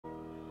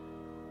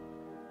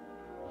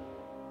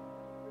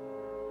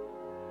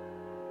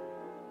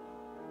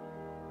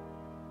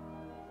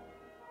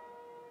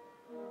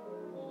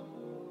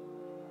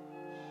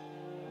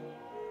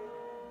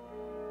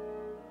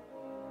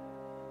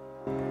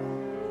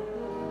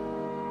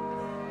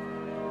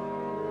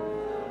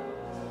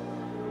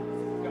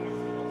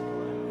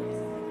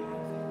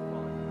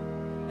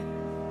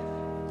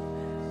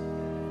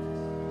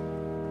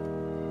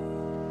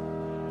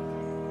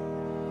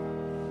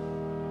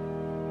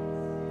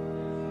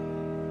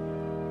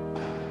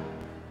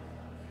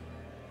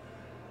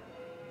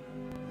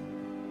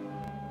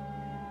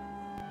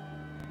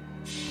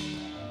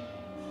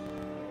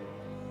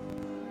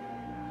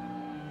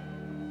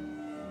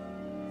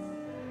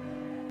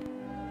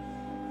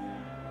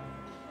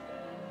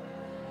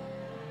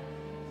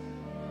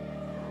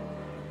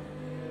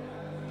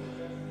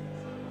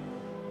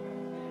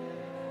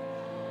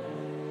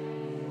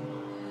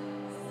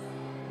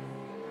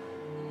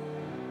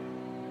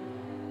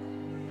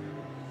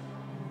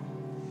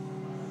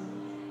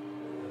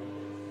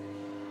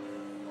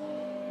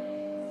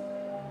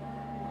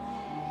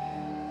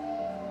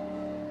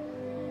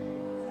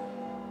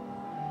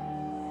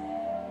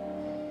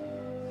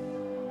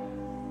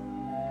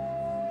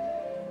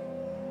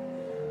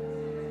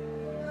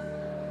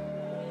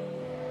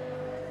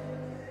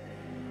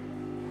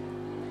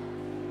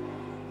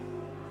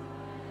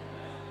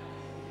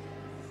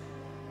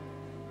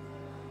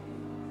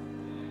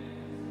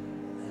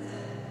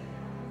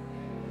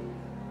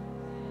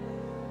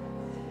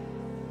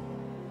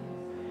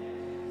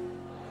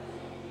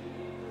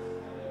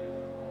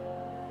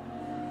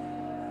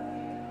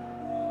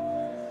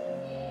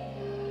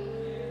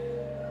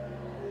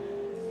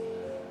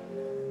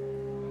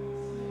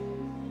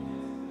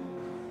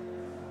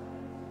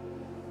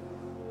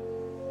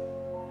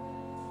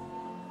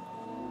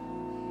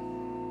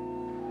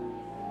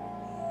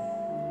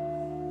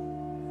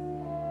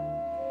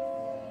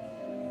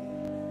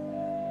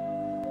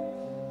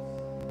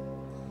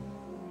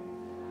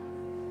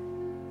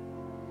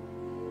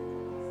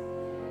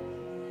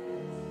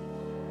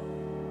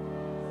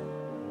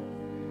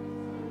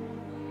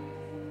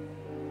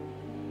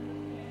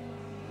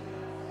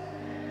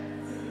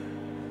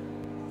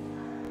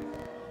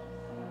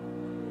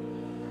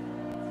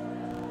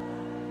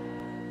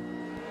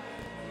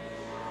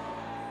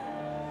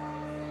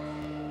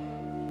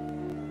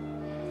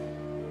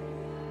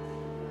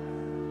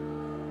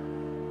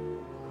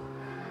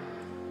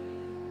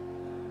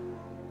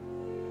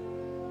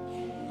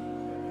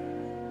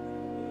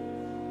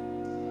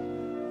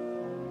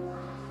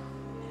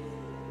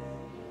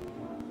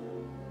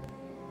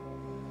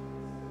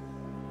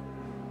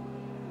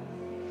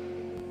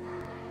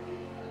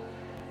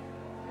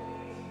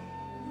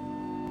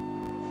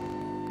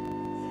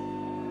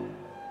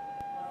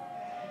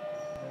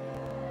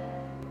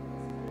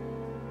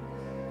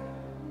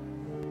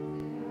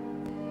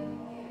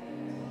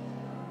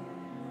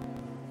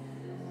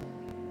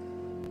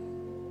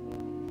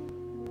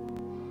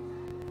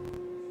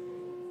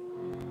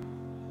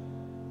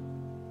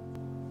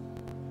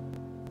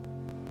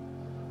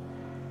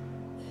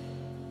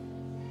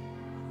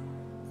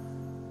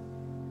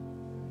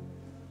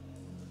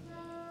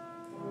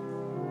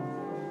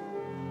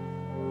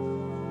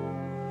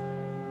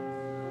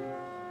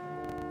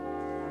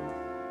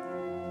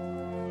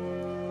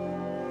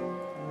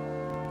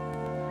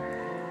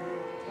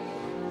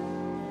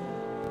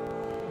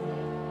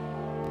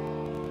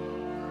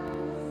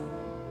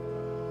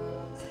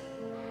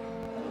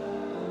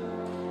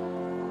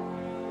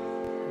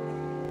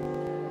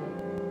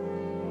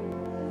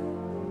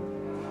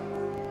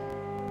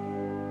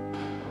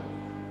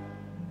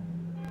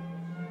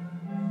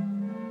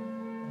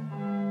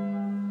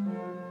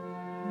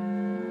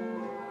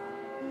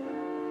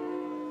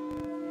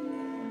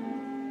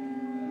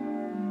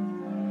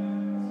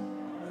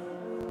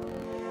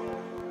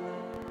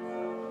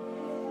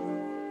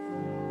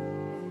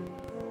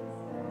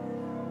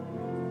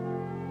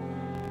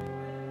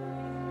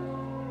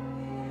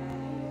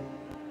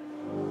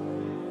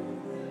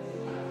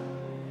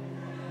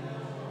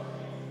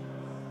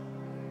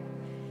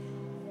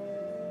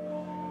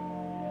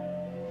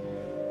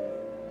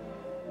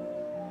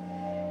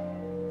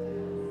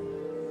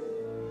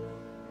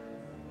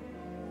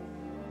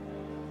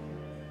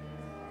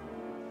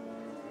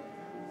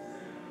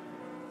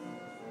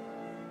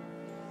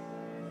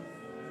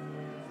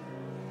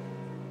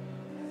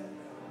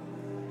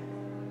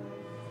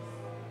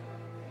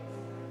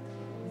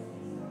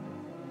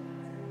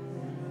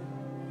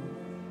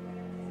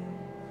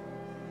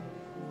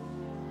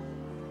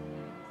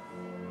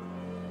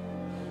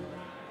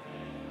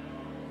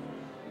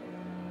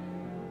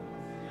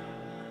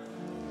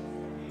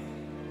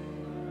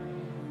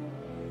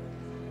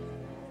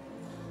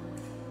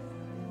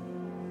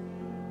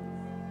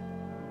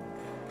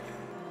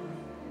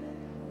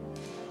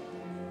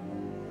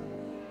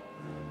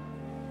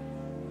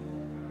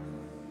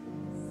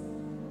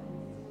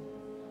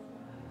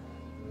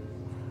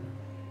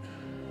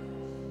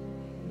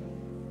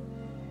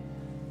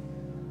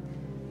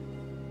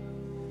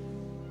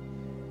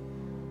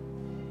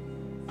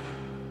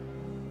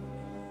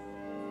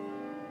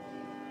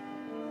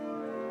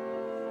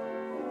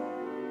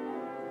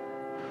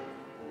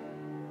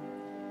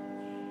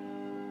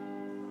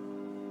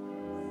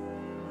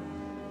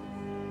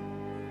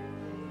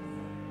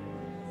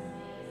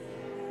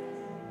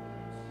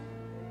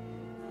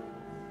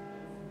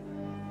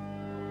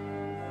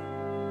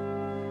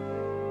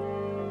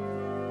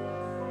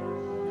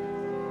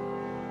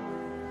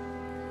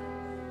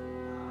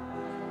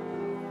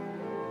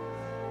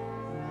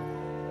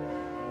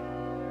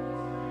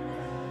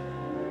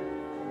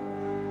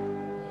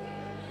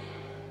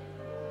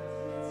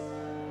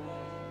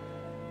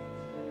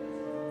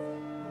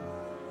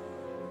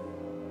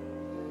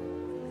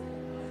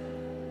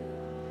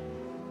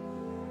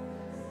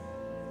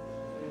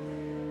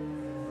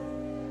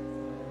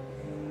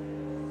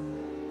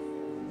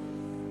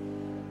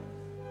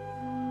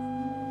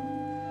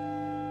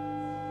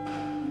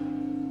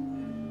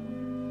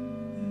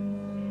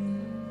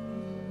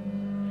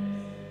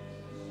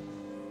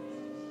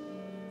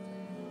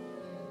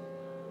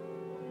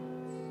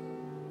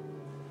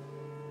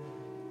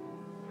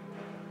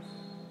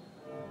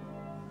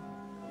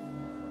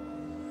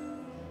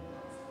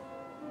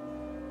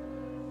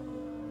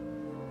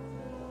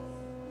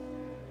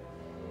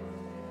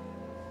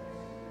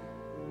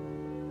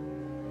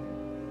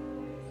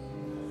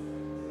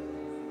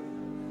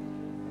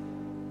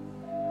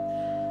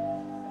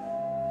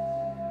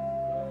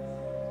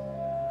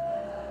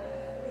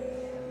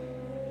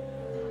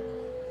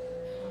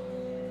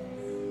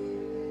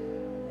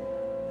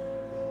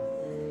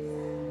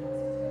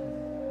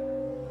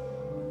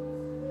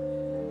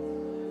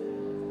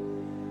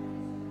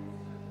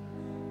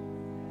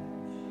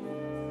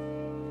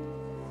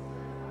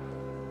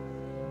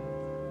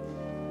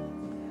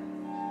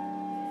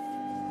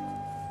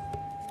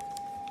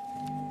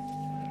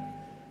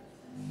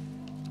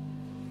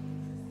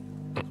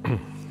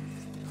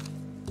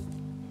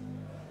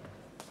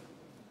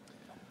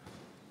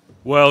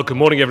Well, good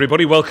morning,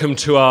 everybody. Welcome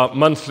to our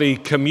monthly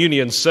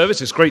communion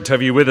service. It's great to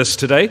have you with us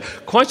today.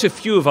 Quite a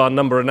few of our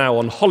number are now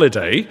on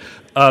holiday.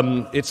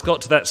 It's got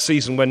to that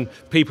season when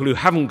people who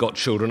haven't got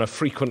children are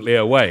frequently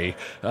away,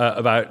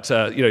 about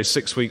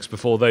 6 weeks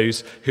before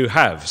those who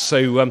have.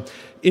 So,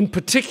 in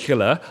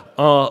particular,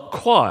 our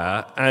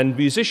choir and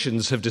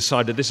musicians have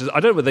decided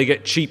I don't know whether they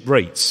get cheap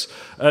rates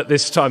at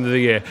this time of the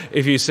year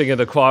if you sing in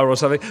the choir or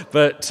something,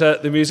 but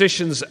the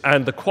musicians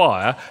and the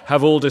choir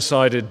have all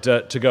decided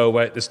to go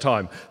away at this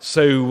time.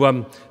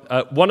 So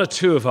one or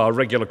two of our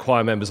regular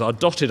choir members are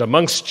dotted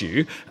amongst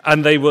you,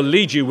 and they will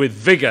lead you with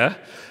vigour.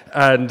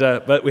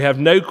 But we have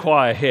no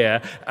choir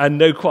here and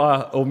no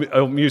choir or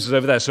musicians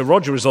over there. So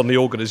Roger is on the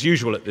organ as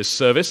usual at this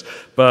service,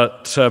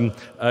 but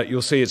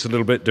you'll see it's a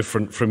little bit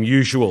different from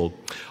usual.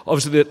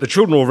 Obviously, the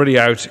children are already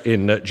out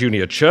in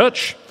junior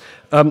church.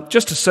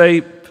 Just to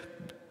say,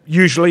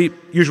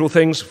 usual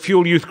things,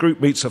 Fuel Youth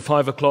Group meets at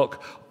 5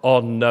 o'clock.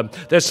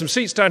 There's some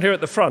seats down here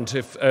at the front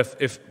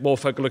if more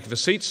folk are looking for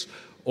seats,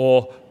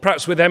 or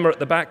perhaps with Emma at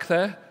the back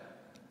there.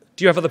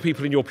 Do you have other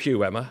people in your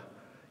pew, Emma?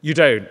 You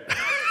don't.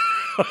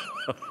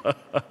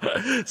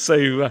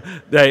 So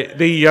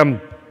the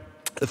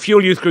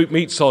Fuel Youth Group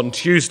meets on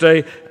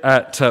Tuesday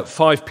at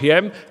 5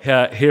 p.m.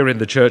 here in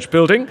the church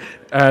building,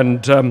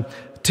 and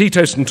Tea,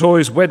 Toast and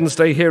Toys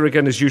Wednesday here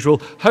again as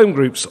usual. Home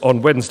groups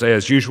on Wednesday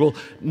as usual.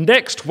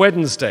 Next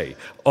Wednesday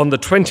on the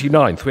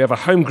 29th we have a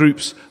home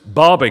groups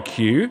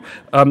barbecue.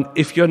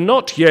 If you're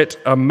not yet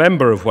a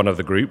member of one of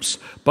the groups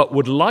but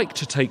would like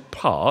to take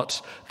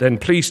part, then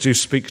please do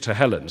speak to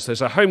Helen. So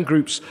there's a home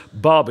groups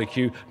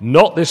barbecue,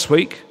 not this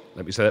week.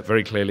 Let me say that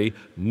very clearly,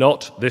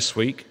 not this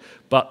week,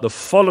 but the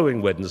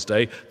following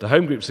Wednesday. The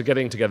home groups are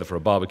getting together for a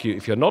barbecue.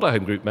 If you're not a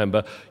home group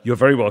member, you're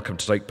very welcome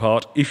to take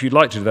part. If you'd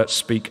like to do that,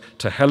 speak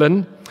to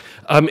Helen.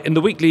 In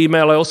the weekly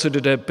email, I also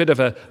did a bit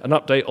of an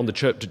update on the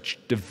church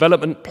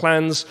development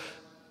plans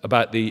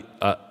about the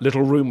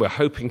little room we're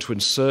hoping to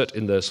insert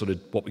in the sort of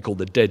what we call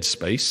the dead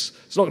space.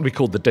 It's not going to be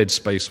called the dead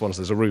space once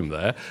there's a room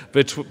there,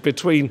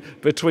 between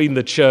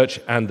the church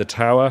and the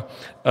tower.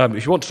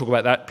 If you want to talk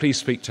about that, please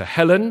speak to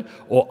Helen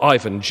or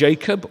Ivan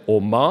Jacob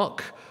or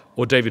Mark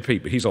or David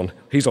Pete, but he's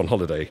on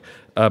holiday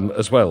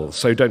as well,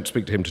 so don't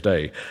speak to him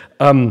today.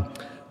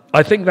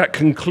 I think that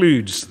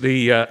concludes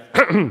the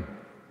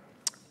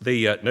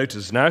the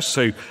notice now.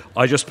 So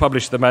I just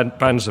published the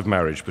banns of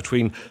marriage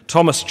between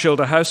Thomas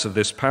Childerhouse of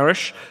this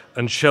parish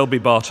and Shelby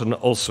Barton,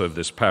 also of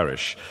this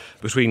parish,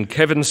 between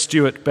Kevin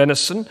Stewart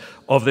Benison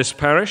of this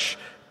parish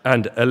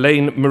and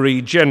Elaine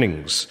Marie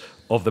Jennings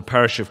of the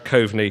parish of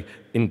Coveney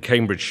in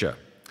Cambridgeshire.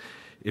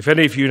 If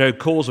any of you know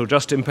cause or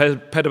just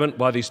impediment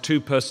why these two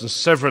persons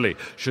severally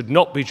should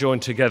not be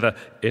joined together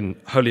in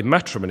holy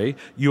matrimony,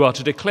 you are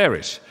to declare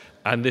it,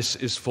 and this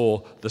is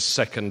for the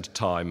second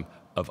time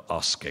of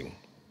asking.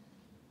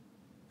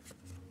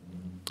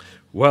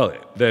 Well,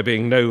 there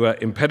being no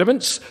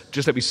impediments,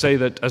 just let me say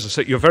that, as I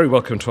said, you're very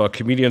welcome to our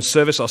communion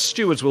service. Our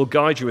stewards will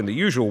guide you in the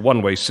usual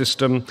one-way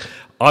system.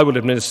 I will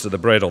administer the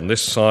bread on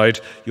this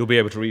side. You'll be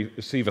able to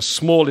receive a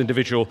small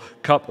individual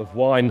cup of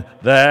wine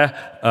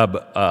there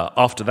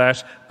after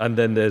that, and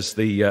then there's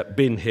the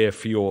bin here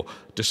for your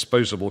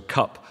disposable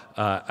cup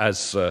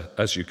as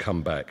you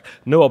come back.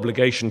 No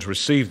obligation to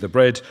receive the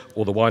bread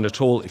or the wine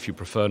at all if you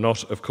prefer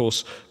not, of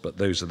course, but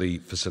those are the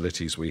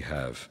facilities we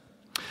have.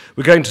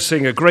 We're going to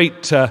sing a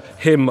great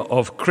hymn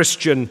of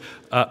Christian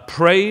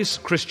praise,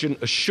 Christian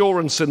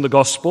assurance in the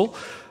gospel.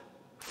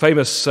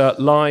 Famous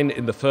line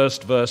in the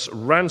first verse,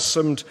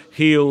 ransomed,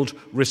 healed,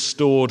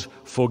 restored,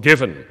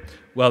 forgiven.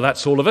 Well,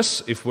 that's all of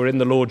us if we're in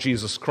the Lord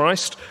Jesus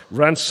Christ,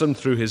 ransomed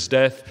through his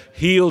death,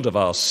 healed of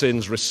our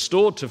sins,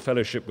 restored to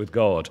fellowship with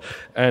God,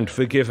 and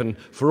forgiven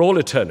for all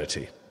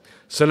eternity.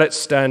 So let's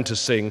stand to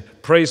sing,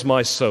 Praise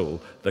My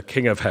Soul, the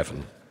King of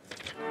Heaven.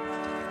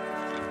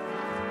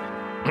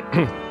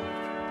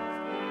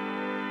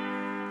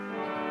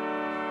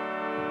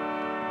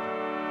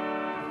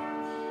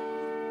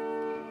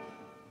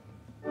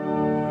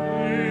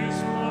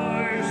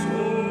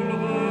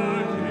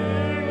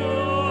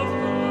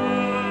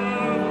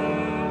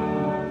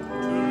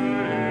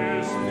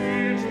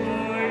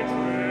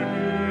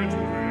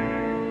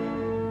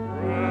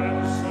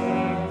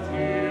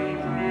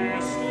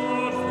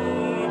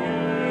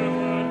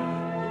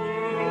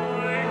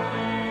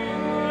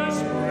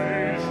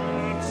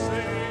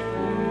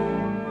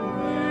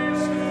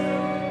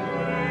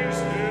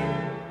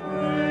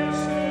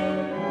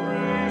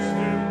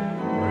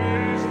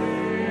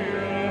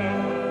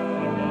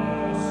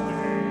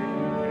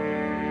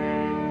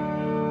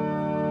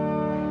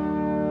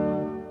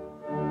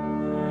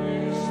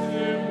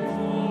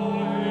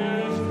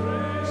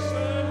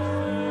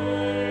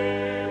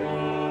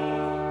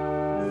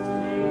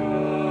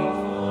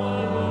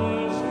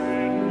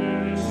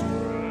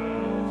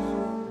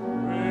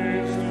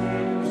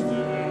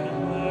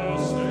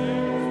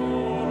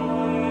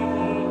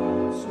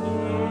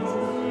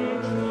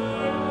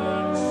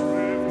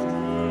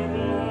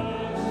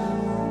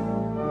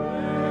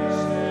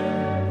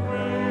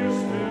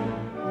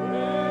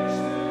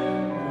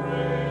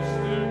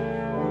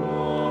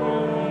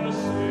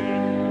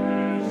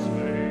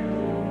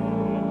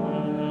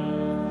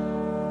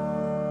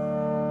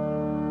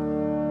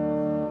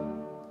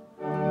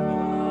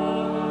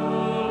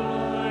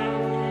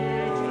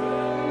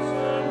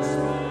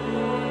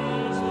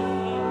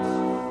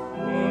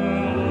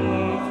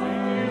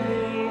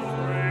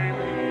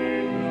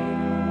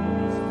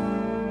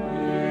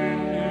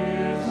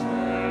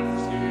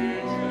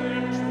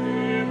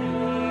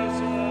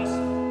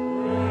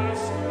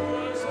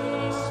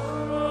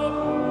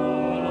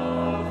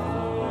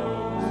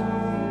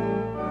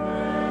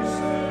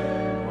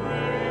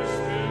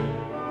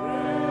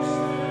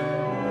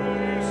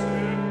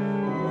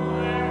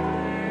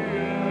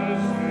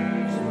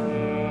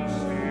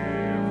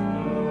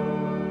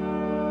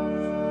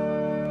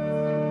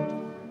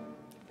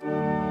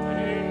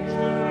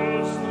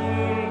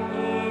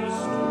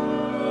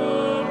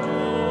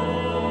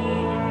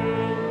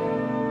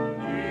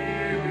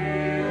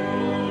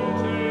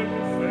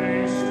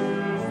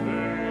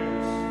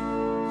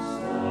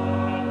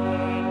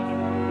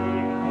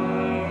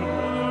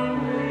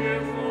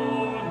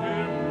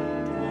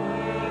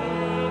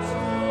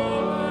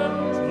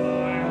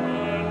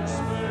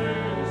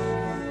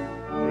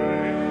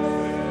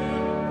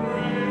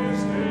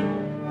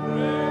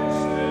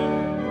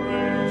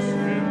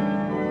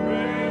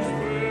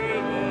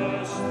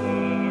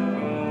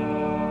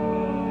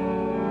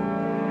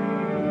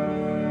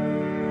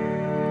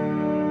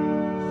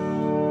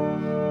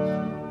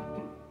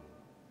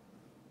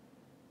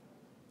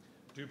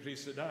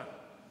 please sit down?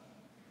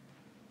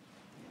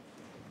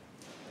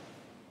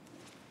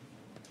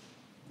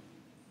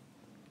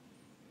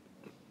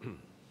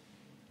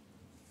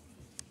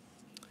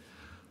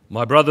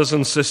 My brothers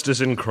and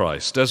sisters in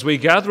Christ, as we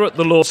gather at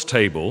the Lord's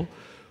table,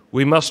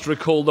 we must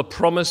recall the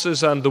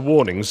promises and the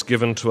warnings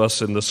given to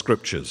us in the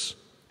Scriptures.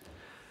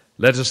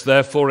 Let us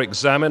therefore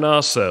examine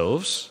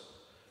ourselves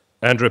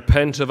and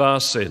repent of our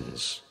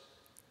sins.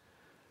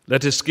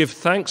 Let us give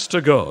thanks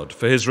to God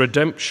for his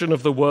redemption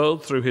of the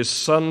world through his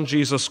Son,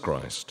 Jesus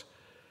Christ.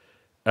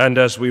 And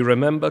as we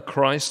remember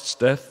Christ's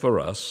death for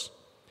us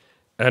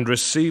and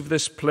receive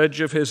this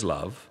pledge of his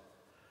love,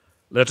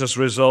 let us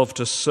resolve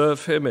to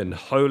serve him in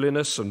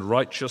holiness and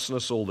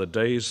righteousness all the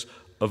days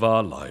of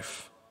our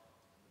life.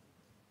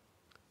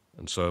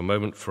 And so a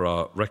moment for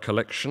our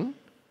recollection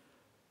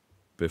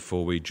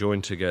before we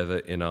join together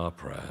in our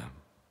prayer.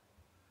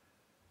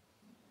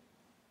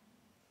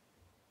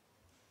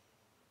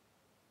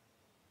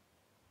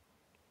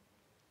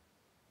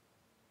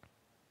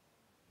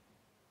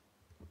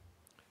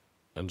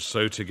 And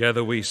so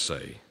together we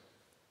say,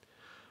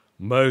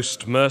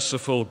 Most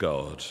merciful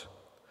God,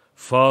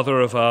 Father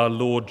of our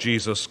Lord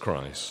Jesus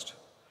Christ,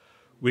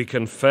 we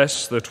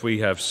confess that we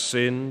have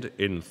sinned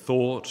in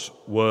thought,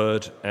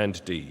 word,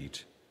 and deed.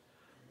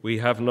 We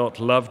have not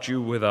loved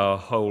you with our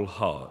whole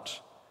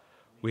heart.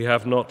 We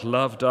have not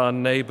loved our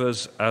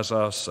neighbors as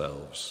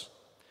ourselves.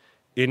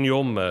 In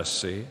your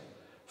mercy,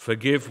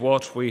 forgive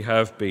what we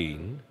have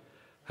been,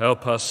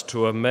 help us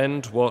to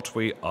amend what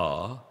we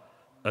are,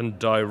 and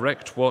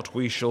direct what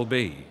we shall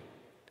be,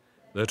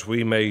 that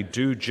we may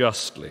do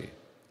justly,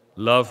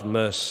 love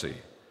mercy,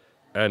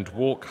 and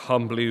walk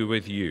humbly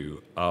with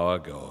you, our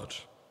God.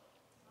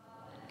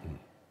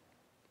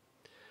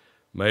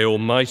 May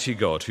Almighty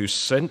God, who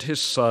sent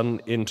his Son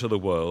into the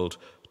world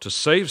to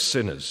save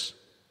sinners,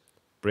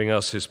 bring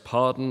us his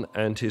pardon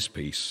and his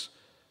peace,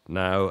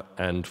 now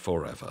and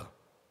forever.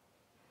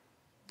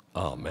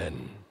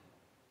 Amen.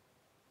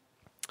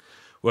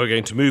 We're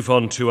going to move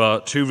on to our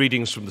two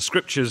readings from the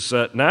Scriptures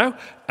now,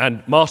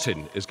 and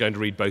Martin is going to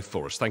read both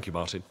for us. Thank you,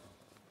 Martin.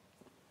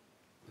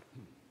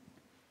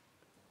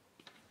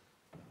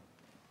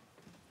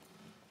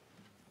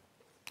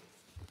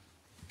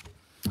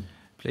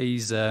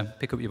 Please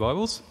pick up your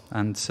Bibles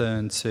and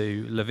turn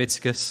to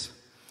Leviticus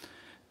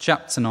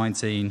chapter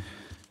 19,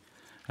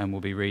 and we'll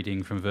be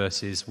reading from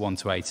verses 1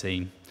 to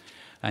 18.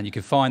 And you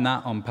can find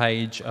that on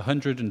page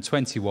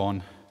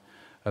 121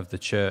 of the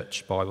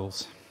Church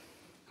Bibles.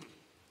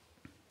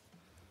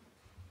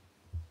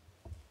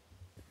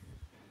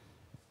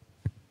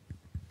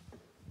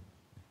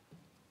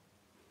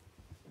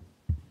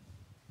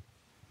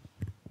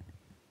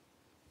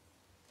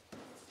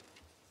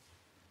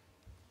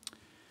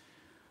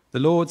 The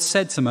Lord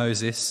said to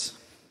Moses,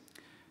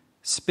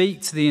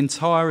 "Speak to the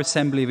entire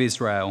assembly of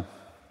Israel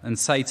and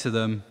say to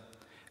them,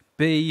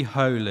 'Be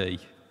holy,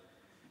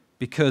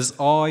 because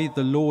I,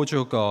 the Lord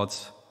your God,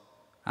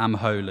 am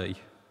holy.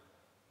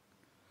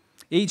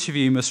 Each of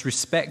you must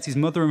respect his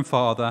mother and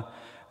father,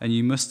 and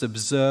you must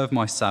observe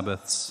my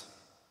Sabbaths.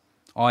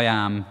 I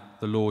am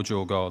the Lord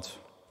your God.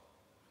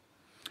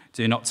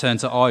 Do not turn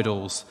to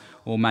idols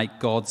or make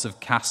gods of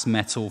cast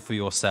metal for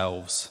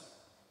yourselves.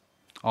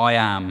 I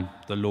am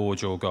the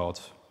Lord your God.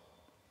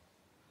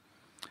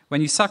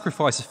 When you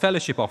sacrifice a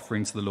fellowship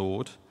offering to the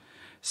Lord,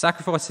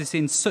 sacrifice it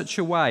in such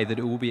a way that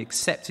it will be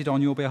accepted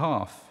on your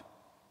behalf.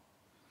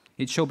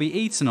 It shall be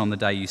eaten on the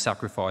day you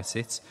sacrifice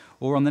it,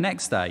 or on the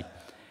next day.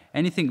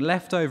 Anything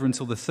left over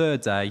until the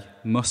third day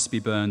must be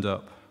burned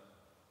up.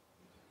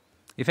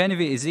 If any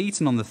of it is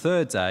eaten on the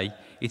third day,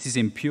 it is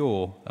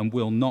impure and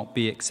will not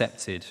be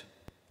accepted.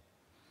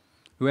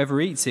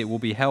 Whoever eats it will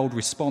be held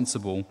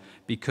responsible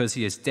because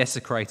he has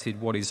desecrated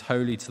what is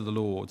holy to the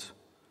Lord.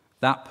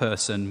 That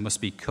person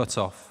must be cut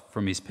off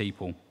from his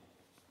people.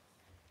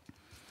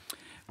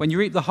 When you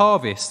reap the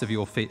harvest of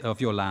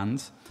your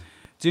land,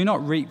 do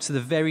not reap to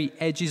the very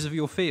edges of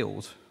your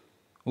field,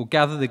 or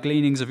gather the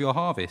gleanings of your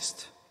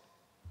harvest.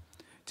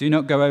 Do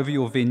not go over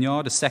your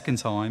vineyard a second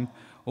time,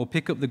 or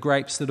pick up the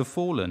grapes that have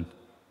fallen.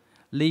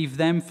 Leave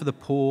them for the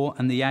poor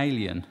and the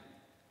alien.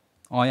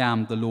 I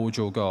am the Lord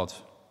your God.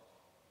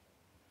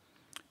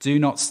 Do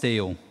not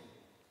steal.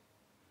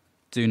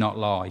 Do not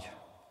lie.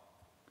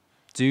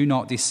 Do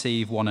not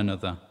deceive one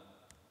another.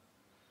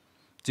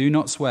 Do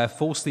not swear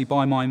falsely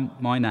by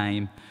my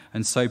name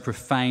and so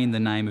profane the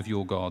name of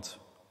your God.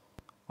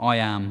 I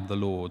am the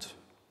Lord.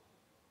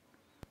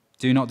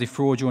 Do not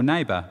defraud your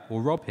neighbor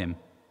or rob him.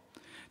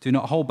 Do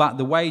not hold back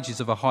the wages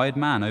of a hired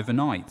man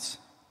overnight.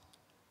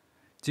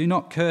 Do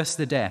not curse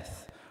the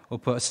deaf or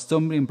put a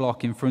stumbling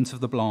block in front of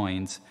the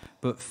blind,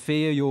 but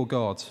fear your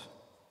God.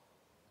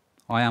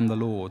 I am the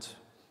Lord.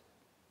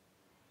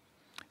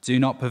 Do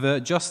not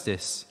pervert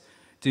justice.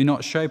 Do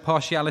not show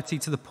partiality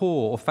to the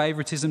poor or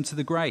favoritism to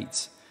the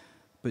great,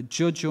 but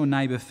judge your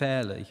neighbor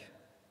fairly.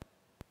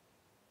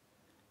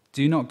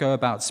 Do not go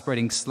about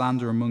spreading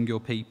slander among your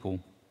people.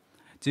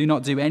 Do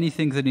not do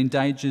anything that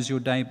endangers your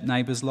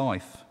neighbor's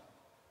life.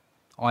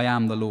 I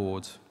am the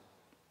Lord.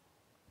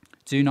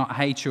 Do not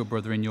hate your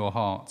brother in your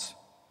heart.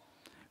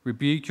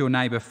 Rebuke your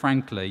neighbour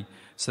frankly,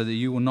 so that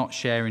you will not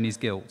share in his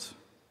guilt.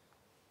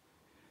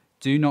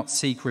 Do not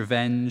seek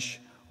revenge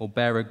or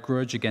bear a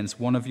grudge against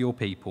one of your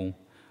people,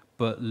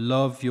 but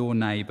love your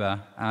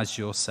neighbour as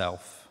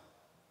yourself.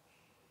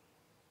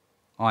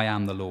 I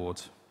am the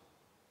Lord.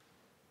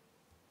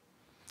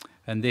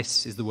 And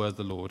this is the word of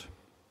the Lord.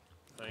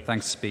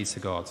 Thanks be to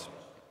God.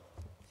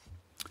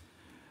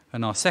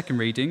 And our second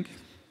reading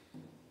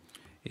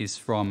is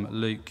from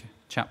Luke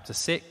chapter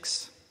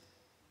 6,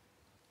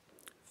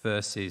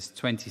 verses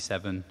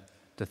 27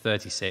 to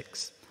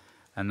 36,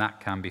 and that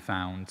can be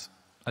found,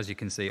 as you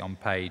can see, on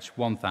page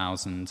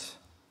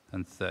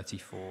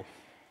 1034.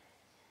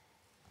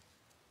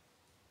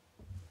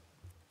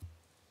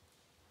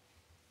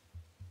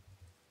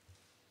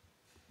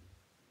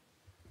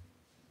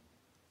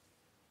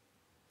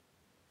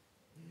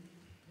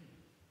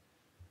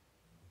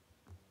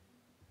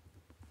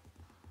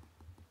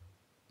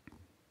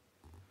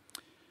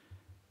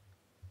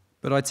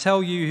 But I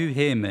tell you who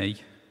hear me,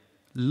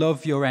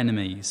 love your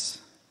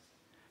enemies,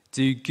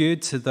 do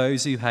good to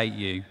those who hate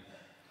you,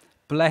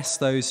 bless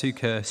those who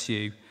curse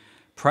you,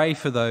 pray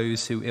for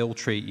those who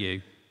ill-treat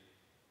you.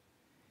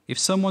 If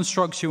someone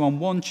strikes you on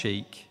one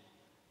cheek,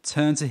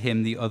 turn to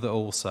him the other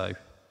also.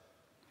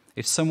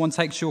 If someone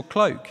takes your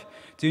cloak,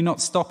 do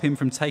not stop him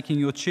from taking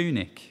your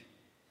tunic.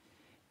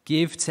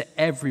 Give to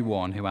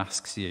everyone who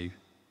asks you,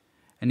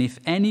 and if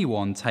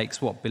anyone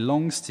takes what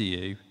belongs to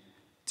you,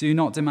 do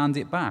not demand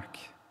it back.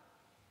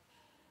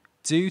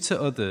 Do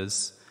to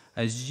others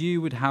as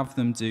you would have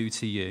them do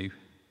to you.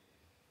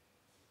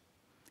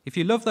 If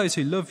you love those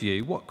who love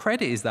you, what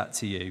credit is that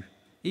to you?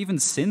 Even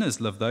sinners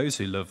love those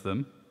who love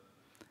them.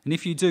 And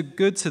if you do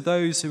good to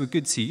those who are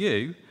good to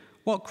you,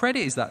 what credit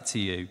is that to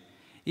you?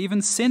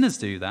 Even sinners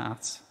do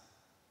that.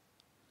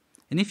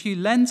 And if you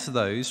lend to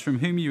those from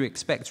whom you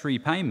expect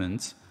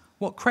repayment,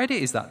 what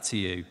credit is that to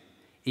you?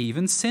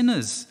 Even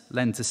sinners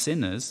lend to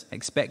sinners,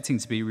 expecting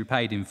to be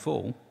repaid in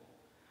full.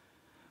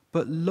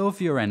 But love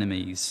your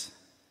enemies,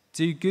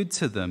 do good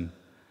to them,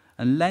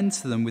 and lend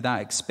to them without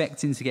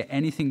expecting to get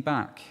anything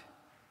back.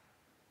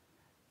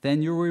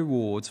 Then your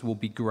rewards will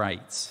be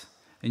great,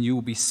 and you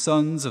will be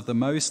sons of the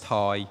Most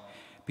High,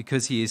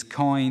 because he is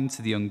kind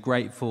to the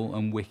ungrateful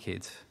and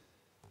wicked.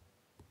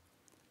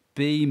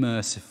 Be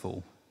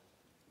merciful,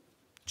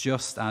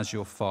 just as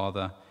your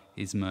Father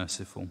is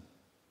merciful.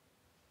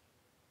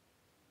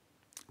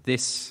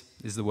 This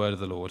is the word of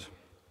the Lord.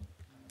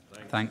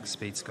 Thanks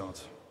be to God.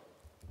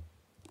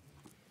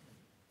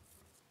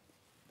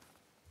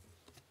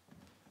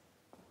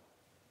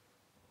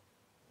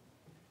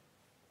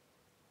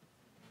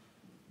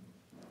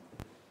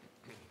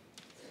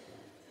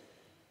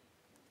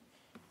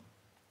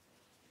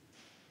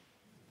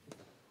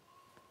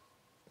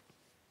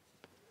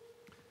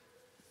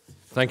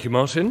 Thank you,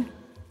 Martin.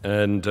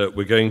 And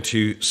we're going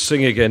to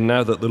sing again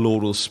now that the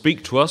Lord will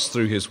speak to us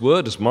through his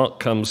word as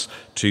Mark comes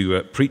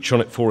to preach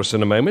on it for us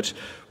in a moment.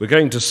 We're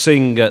going to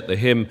sing the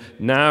hymn,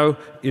 Now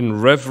in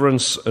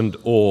Reverence and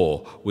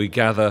Awe We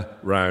Gather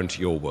Round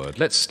Your Word.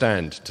 Let's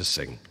stand to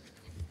sing.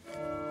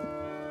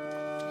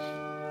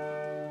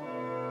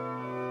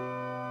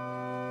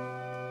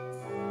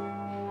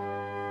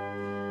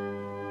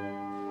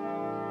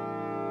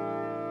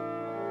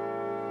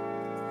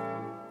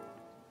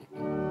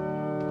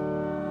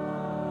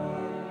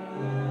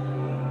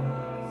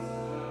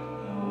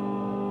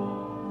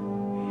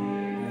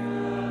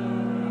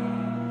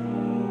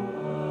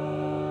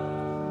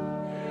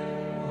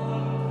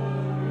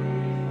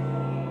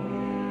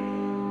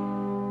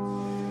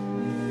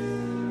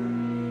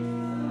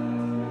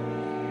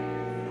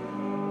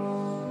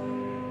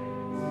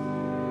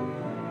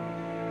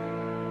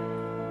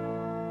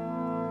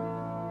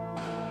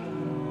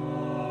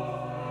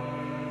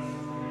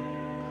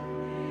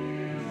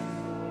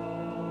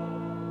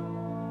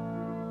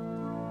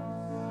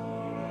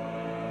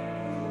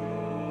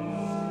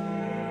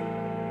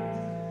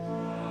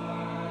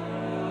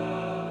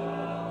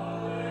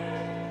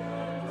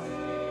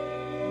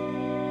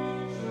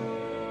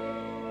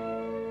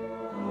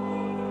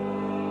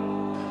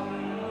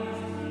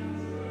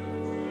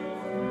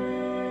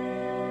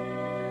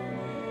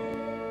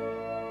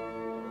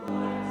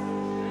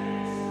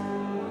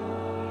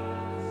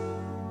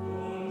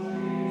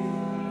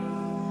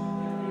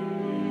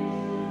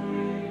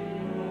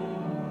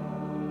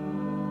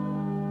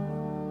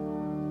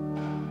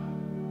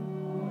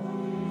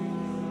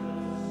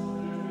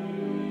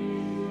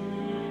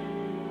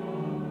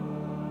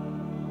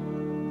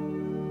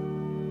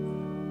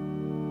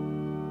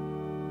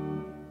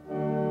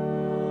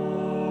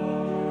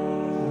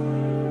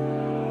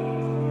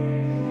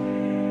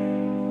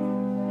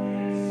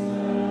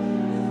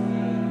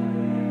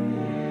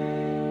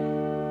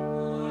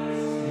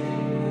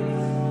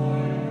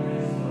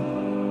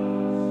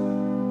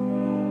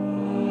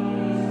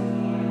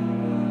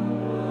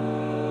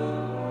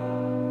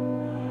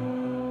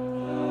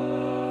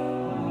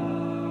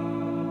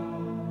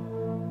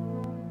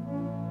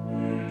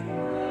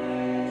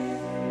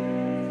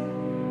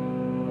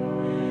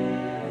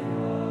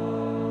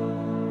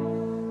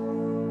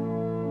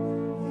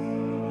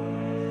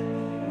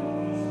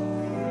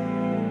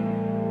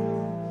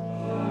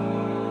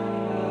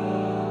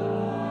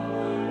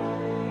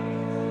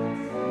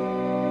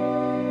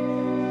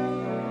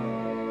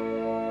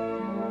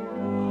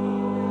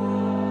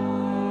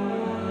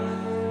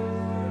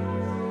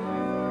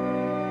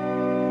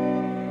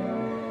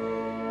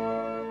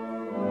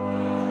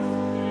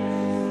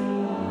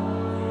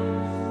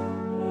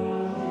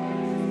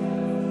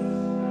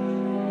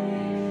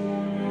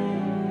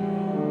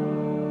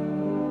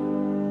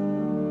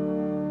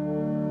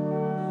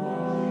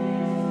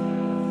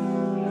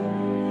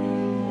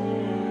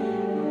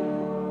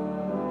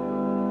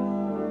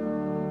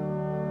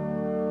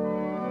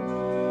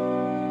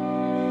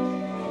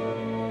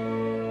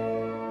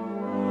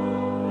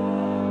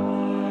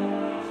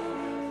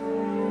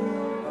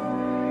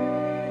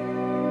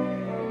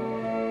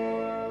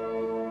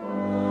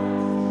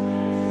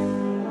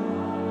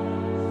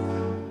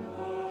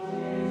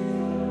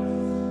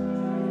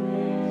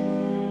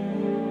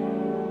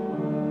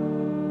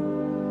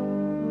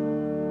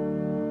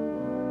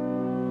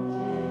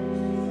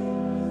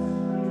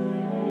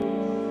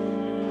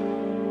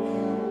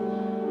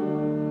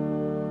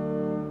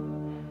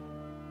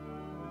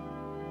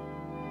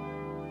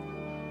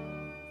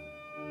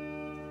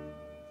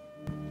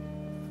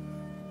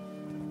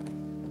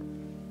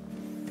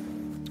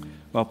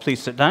 Well,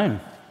 please sit down.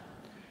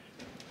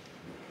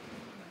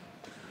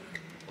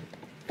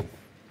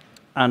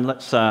 And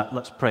let's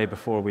pray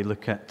before we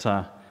look at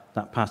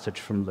that passage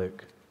from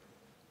Luke.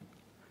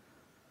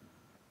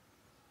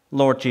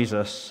 Lord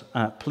Jesus,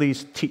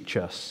 please teach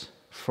us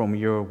from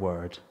your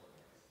word.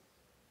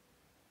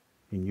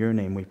 In your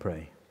name we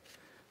pray.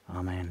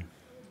 Amen.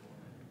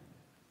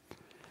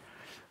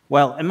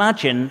 Well,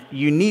 imagine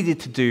you needed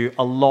to do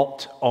a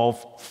lot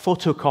of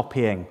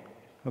photocopying.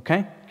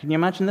 Okay? Can you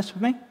imagine this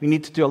with me? You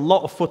need to do a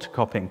lot of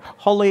photocopying.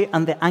 Holly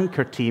and the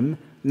anchor team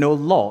know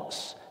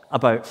lots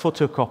about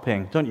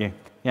photocopying, don't you?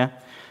 Yeah?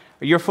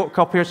 Are your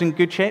photocopiers in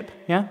good shape?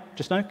 Yeah?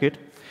 Just now? Good.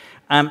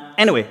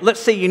 Anyway, let's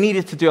say you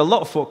needed to do a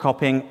lot of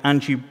photocopying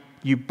and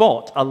you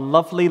bought a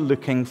lovely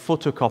looking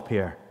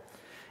photocopier.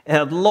 It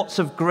had lots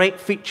of great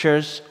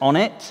features on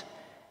it.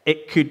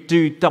 It could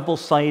do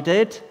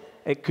double-sided.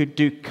 It could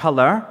do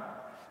color.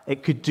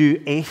 It could do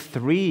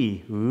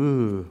A3.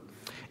 Ooh.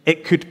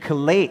 It could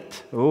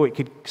collate. Oh, it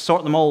could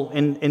sort them all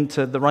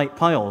into the right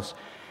piles.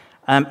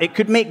 It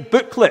could make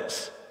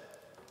booklets.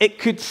 It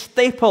could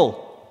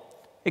staple.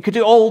 It could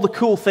do all the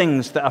cool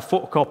things that a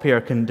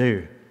photocopier can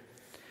do.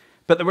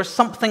 But there was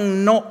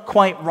something not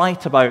quite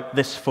right about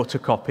this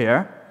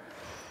photocopier,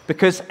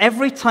 because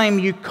every time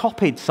you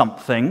copied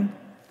something,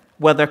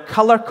 whether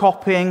color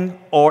copying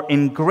or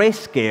in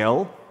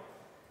grayscale,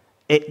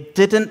 it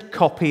didn't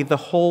copy the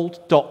whole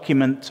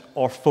document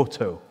or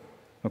photo.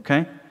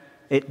 Okay?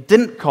 It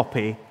didn't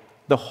copy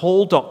the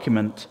whole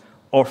document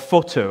or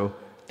photo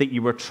that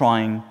you were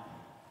trying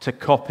to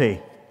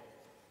copy.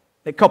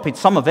 It copied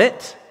some of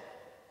it,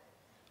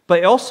 but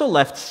it also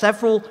left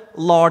several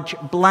large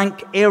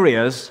blank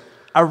areas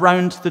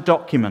around the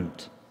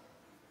document.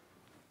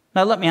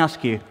 Now, let me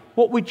ask you,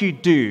 what would you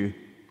do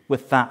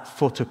with that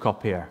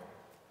photocopier?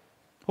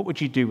 What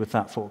would you do with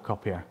that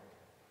photocopier?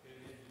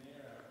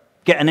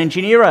 Get an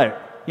engineer out,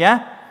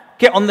 yeah?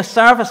 Get on the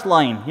service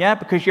line, yeah?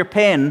 Because you're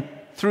paying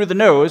through the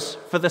nose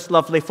for this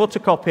lovely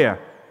photocopier.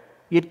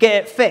 You'd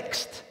get it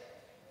fixed.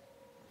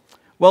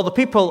 Well, the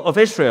people of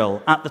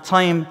Israel at the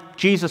time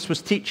Jesus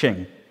was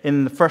teaching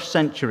in the first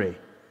century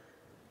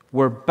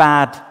were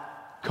bad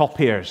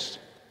copiers.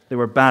 They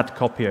were bad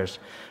copiers.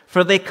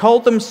 For they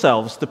called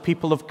themselves the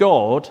people of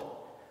God.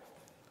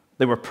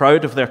 They were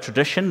proud of their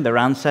tradition, their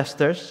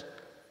ancestors,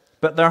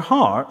 but their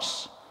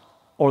hearts,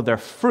 or their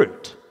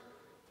fruit,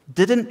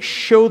 didn't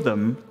show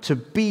them to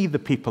be the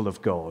people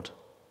of God.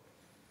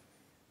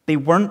 They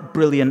weren't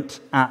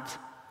brilliant at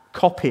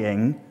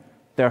copying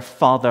their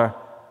Father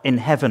in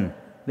heaven.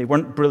 They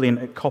weren't brilliant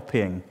at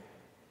copying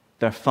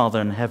their Father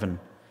in heaven.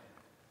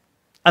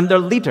 And their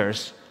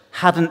leaders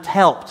hadn't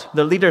helped.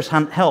 Their leaders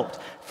hadn't helped.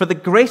 For the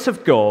grace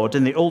of God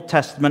in the Old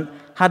Testament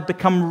had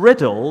become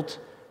riddled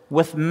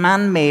with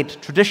man-made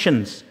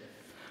traditions.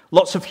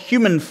 Lots of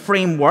human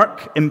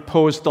framework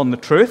imposed on the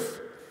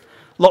truth.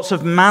 Lots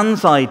of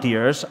man's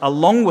ideas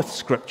along with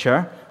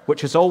Scripture,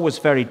 which is always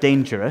very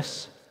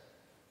dangerous.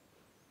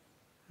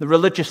 The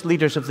religious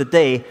leaders of the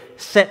day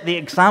set the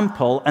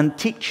example and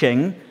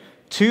teaching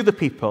to the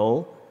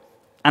people,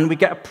 and we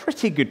get a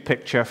pretty good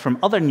picture from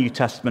other New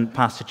Testament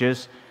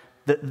passages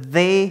that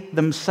they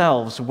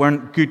themselves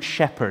weren't good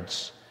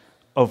shepherds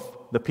of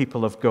the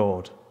people of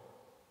God.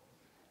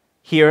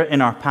 Here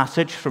in our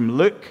passage from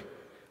Luke,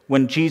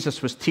 when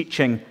Jesus was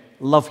teaching,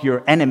 love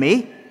your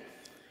enemy,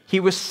 he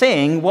was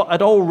saying what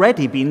had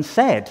already been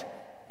said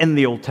in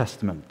the Old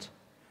Testament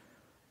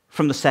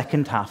from the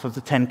second half of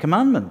the Ten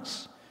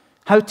Commandments.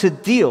 How to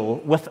deal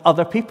with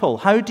other people.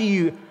 How do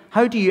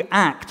you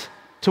act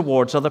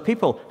towards other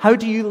people? How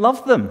do you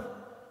love them?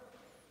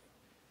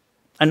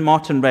 And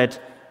Martin read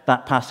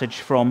that passage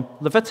from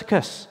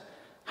Leviticus,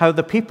 how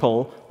the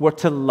people were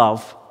to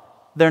love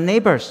their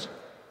neighbors.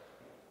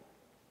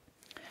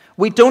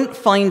 We don't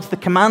find the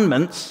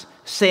commandments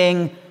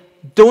saying,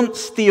 don't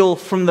steal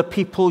from the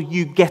people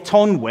you get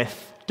on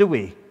with, do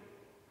we?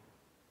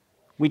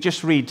 We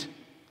just read,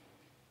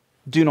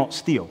 do not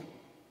steal,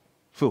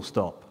 full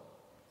stop.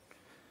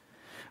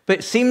 But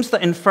it seems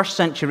that in first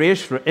century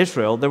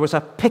Israel, there was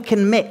a pick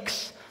and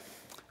mix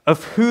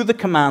of who the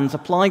commands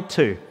applied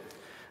to.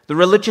 The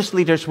religious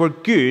leaders were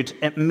good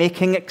at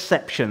making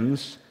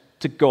exceptions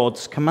to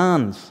God's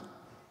commands.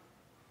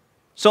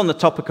 So on the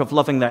topic of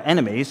loving their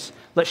enemies,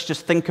 let's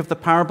just think of the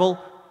parable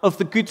of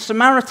the Good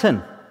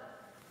Samaritan.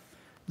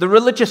 The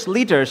religious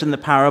leaders in the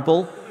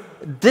parable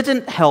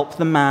didn't help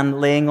the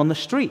man laying on the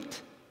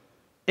street.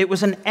 It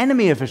was an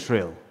enemy of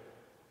Israel,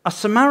 a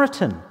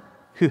Samaritan,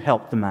 who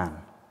helped the man.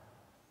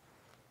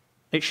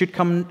 It should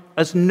come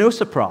as no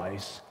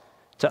surprise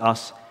to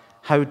us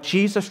how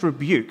Jesus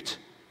rebuked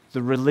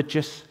the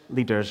religious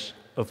leaders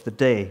of the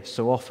day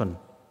so often.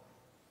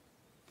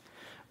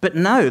 But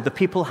now the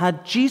people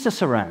had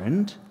Jesus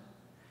around,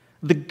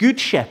 the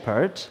Good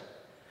Shepherd,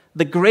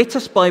 the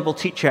greatest Bible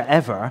teacher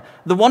ever,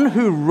 the one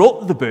who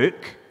wrote the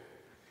book,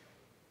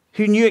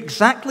 who knew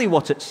exactly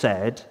what it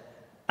said,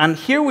 and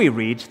here we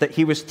read that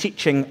he was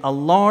teaching a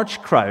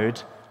large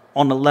crowd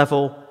on a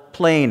level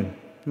plain.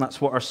 And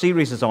that's what our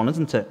series is on,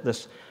 isn't it?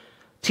 This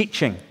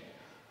teaching,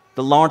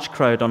 the large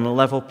crowd on a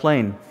level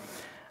plain.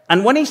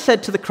 And when he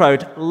said to the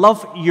crowd,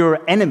 "Love your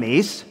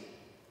enemies,"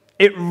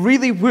 it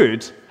really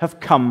would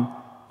have come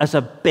as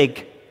a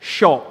big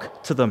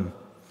shock to them.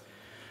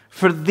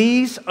 For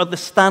these are the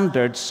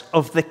standards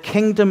of the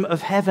kingdom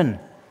of heaven.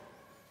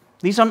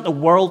 These aren't the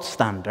world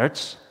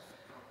standards.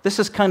 This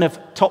is kind of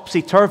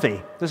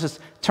topsy-turvy. This is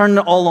turning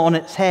it all on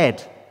its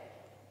head.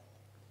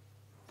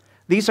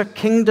 These are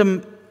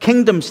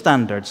kingdom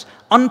standards,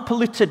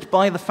 unpolluted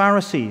by the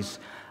Pharisees,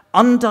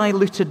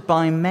 undiluted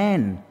by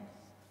men,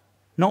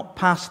 not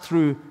passed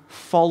through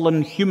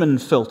fallen human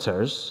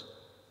filters.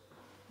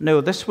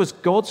 No, this was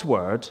God's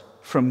word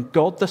from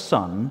God the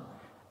Son,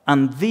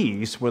 and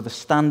these were the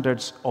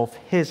standards of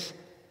his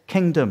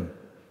kingdom.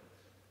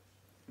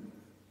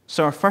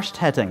 So our first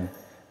heading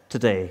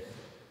today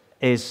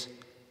is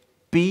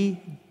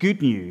be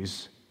good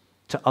news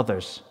to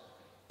others.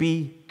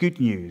 Be good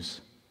news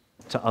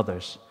to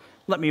others.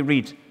 Let me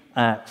read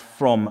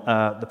from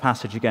the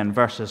passage again,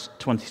 verses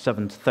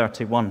 27 to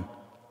 31.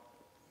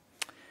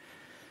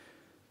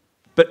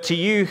 But to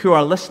you who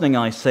are listening,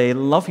 I say,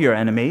 love your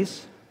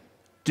enemies,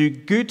 do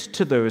good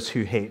to those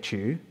who hate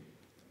you,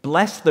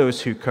 bless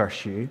those who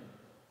curse you,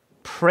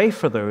 pray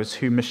for those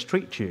who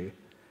mistreat you.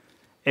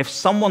 If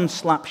someone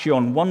slaps you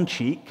on one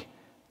cheek,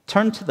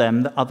 turn to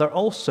them the other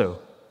also.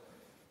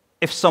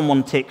 If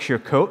someone takes your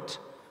coat,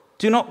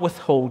 do not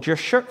withhold your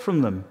shirt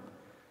from them.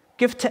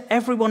 Give to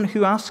everyone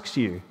who asks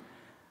you.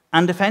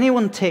 And if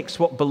anyone takes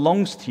what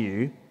belongs to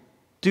you,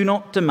 do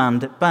not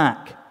demand it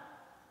back.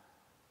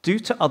 Do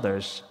to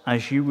others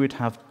as you would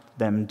have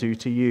them do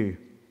to you.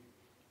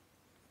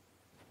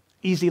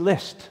 Easy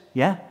list,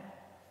 yeah?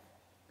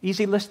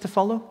 Easy list to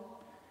follow?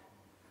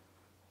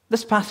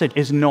 This passage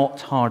is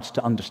not hard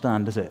to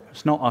understand, is it?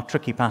 It's not a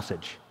tricky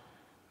passage.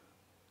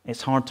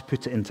 It's hard to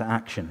put it into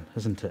action,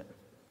 isn't it?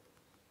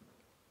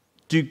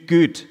 Do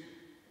good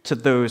to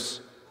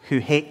those who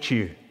hate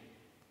you.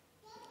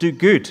 Do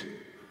good.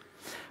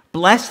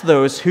 Bless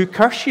those who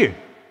curse you.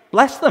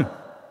 Bless them.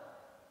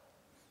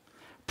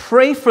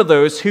 Pray for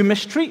those who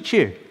mistreat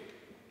you.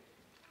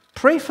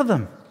 Pray for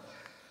them.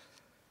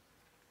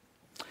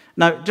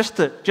 Now, just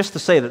to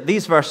say that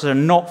these verses are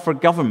not for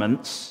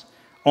governments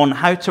on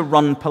how to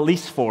run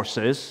police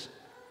forces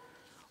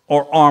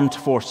or armed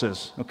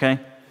forces, okay?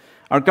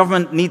 Our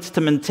government needs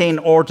to maintain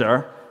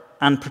order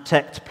and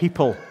protect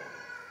people.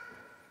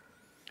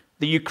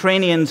 The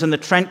Ukrainians in the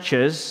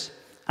trenches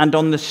and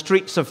on the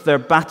streets of their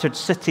battered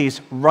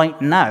cities right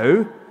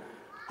now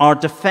are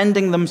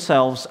defending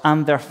themselves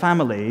and their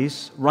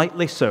families,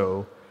 rightly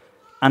so,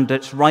 and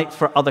it's right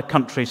for other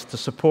countries to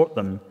support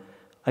them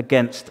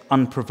against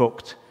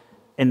unprovoked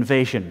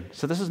invasion.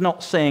 So this is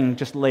not saying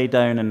just lay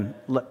down and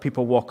let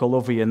people walk all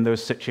over you in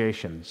those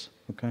situations,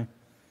 okay?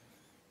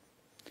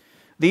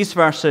 These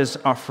verses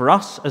are for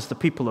us as the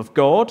people of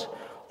God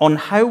on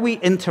how we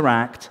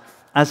interact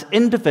as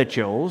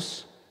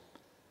individuals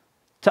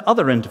to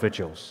other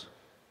individuals,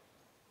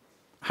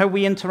 how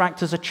we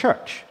interact as a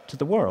church to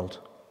the world.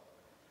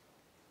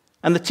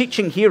 And the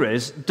teaching here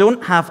is,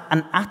 don't have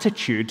an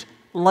attitude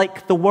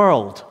like the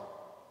world.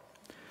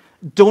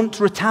 Don't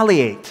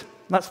retaliate.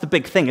 That's the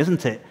big thing,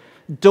 isn't it?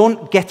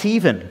 Don't get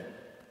even.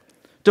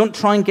 Don't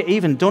try and get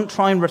even. Don't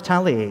try and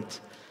retaliate.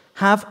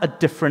 Have a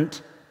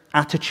different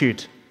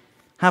attitude.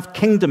 Have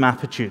kingdom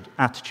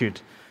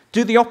attitude.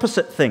 Do the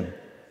opposite thing.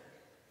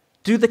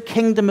 Do the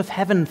kingdom of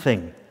heaven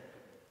thing.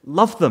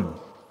 Love them,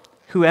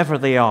 whoever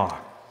they are.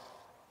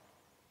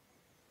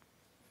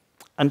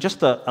 And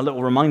just a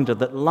little reminder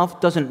that love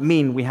doesn't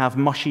mean we have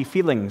mushy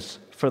feelings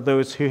for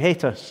those who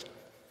hate us.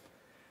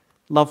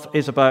 Love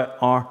is about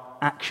our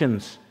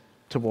actions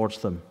towards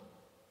them.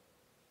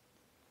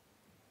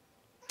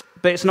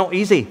 But it's not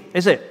easy,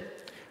 is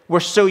it?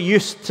 We're so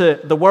used to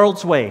the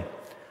world's way,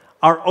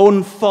 our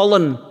own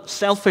fallen,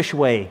 selfish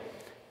way,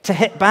 to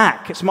hit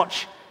back. It's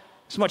much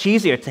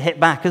easier to hit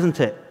back, isn't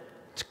it?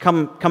 To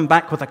come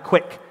back with a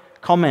quick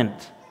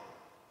comment.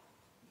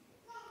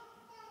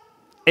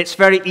 It's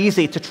very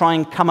easy to try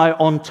and come out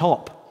on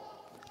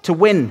top, to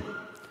win,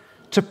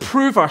 to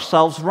prove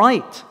ourselves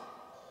right.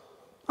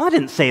 I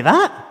didn't say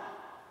that.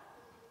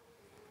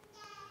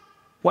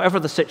 Whatever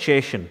the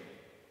situation,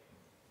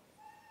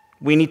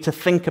 we need to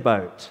think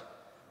about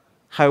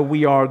how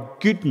we are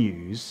good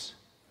news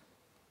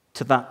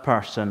to that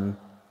person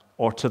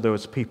or to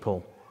those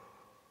people.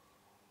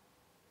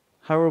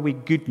 How are we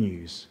good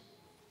news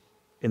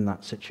in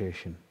that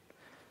situation?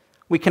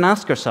 We can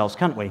ask ourselves,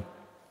 can't we?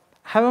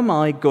 How am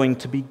I going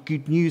to be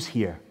good news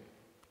here?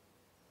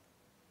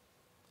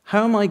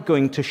 How am I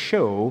going to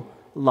show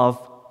love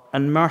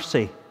and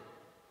mercy?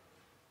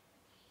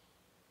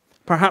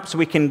 Perhaps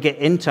we can get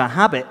into a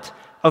habit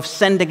of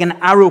sending an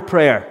arrow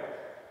prayer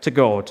to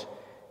God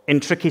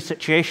in tricky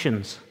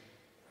situations.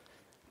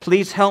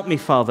 Please help me,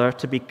 Father,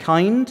 to be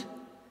kind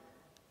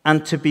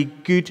and to be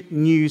good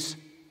news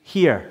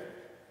here.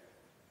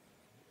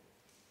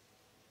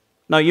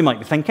 Now, you might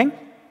be thinking,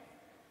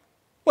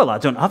 well, I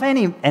don't have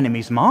any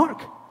enemies,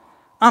 Mark.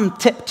 I'm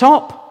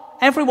tip-top.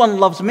 Everyone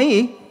loves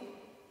me.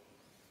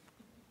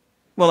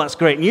 Well, that's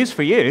great news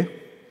for you.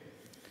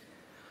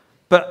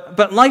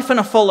 But life in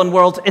a fallen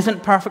world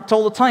isn't perfect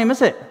all the time,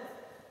 is it?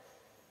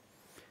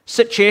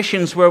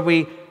 Situations where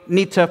we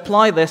need to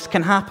apply this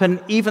can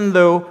happen even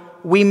though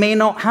we may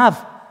not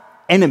have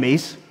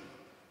enemies,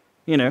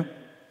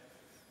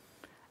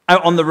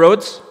 Out on the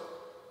roads,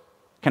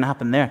 can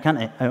happen there,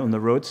 can't it? Out on the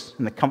roads,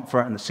 in the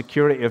comfort and the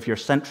security of your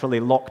centrally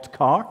locked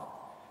car.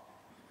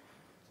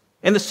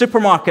 In the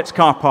supermarket's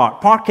car park,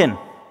 parking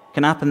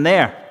can happen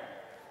there.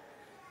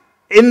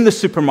 In the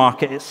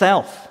supermarket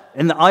itself,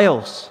 in the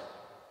aisles.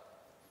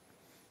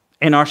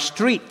 In our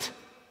street,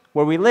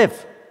 where we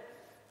live,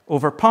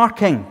 over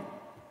parking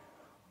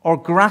or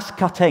grass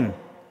cutting.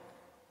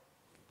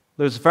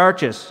 Those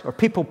verges, or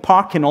people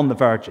parking on the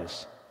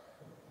verges,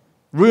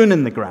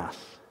 ruining the grass.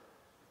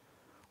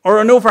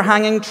 Or an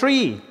overhanging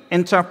tree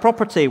into our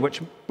property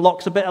which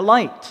blocks a bit of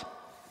light.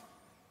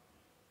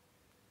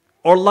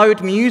 Or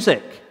loud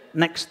music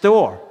next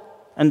door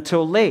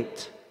until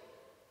late.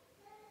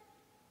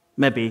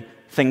 Maybe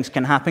things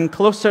can happen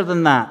closer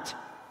than that.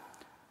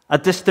 A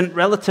distant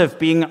relative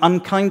being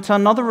unkind to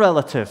another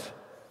relative.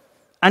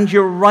 And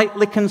you're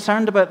rightly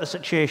concerned about the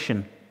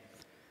situation.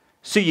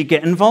 So you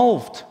get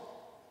involved.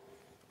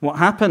 What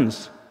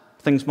happens?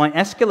 Things might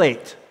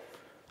escalate.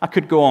 I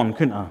could go on,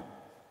 couldn't I?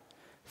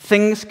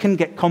 Things can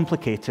get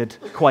complicated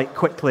quite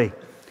quickly.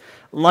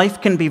 Life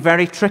can be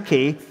very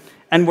tricky,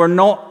 and we're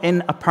not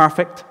in a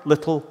perfect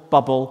little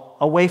bubble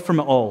away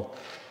from it all.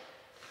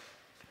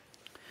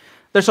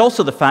 There's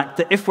also the fact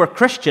that if we're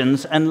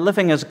Christians and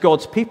living as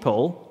God's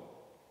people,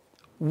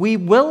 we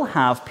will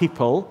have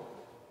people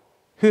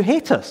who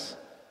hate us,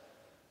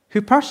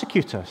 who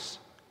persecute us.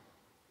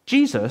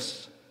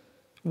 Jesus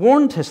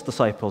warned his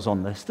disciples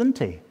on this, didn't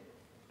he?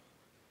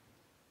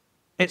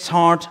 It's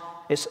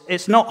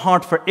not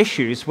hard for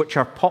issues which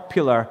are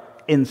popular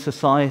in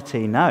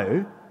society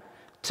now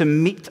to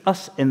meet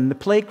us in the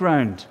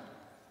playground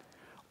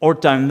or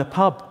down the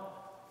pub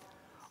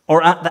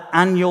or at the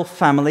annual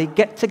family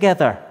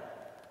get-together.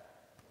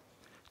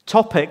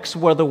 Topics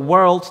where the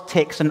world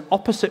takes an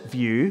opposite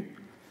view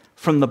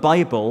from the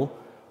Bible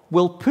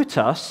will put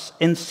us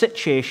in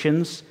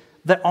situations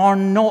that are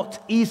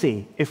not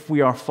easy if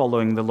we are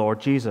following the Lord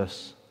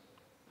Jesus.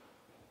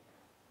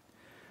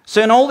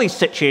 So in all these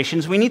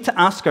situations, we need to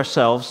ask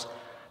ourselves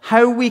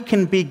how we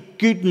can be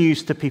good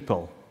news to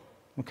people,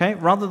 okay?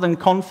 Rather than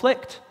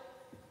conflict,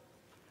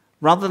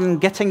 rather than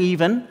getting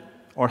even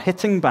or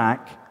hitting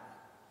back,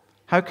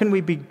 how can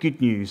we be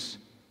good news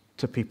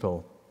to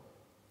people?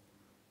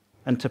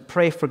 And to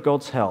pray for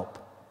God's help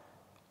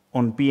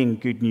on being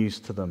good news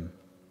to them.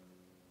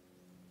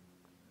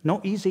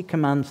 Not easy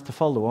commands to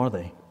follow, are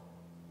they?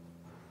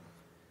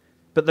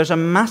 But there's a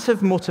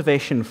massive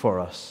motivation for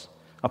us,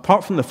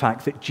 apart from the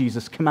fact that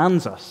Jesus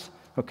commands us,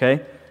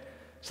 okay?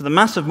 So the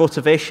massive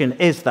motivation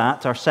is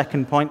that, our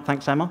second point,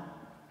 thanks Emma,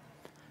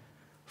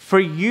 for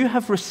you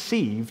have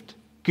received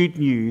good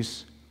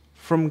news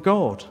from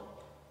God.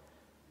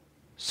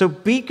 So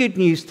be good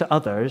news to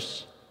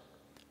others,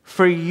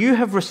 for you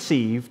have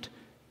received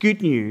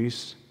good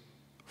news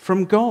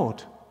from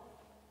God.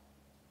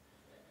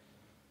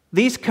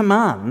 These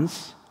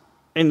commands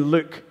in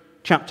Luke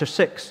chapter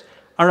 6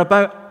 are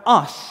about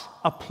us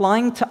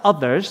applying to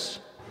others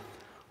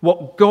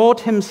what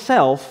God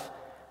himself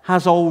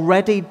has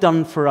already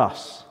done for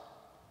us.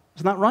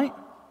 Isn't that right?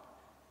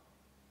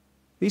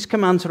 These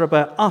commands are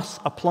about us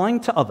applying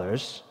to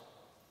others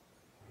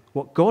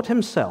what God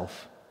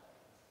himself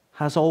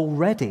has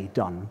already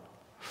done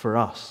for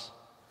us.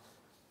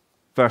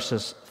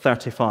 Verses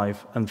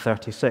 35 and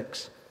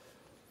 36.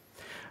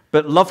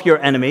 But love your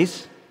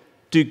enemies,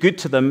 do good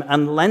to them,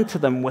 and lend to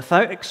them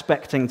without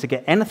expecting to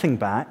get anything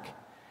back.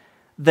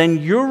 Then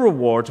your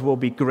reward will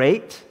be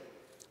great,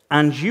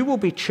 and you will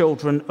be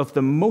children of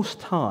the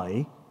Most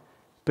High,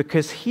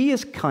 because he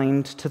is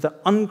kind to the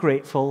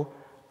ungrateful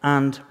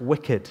and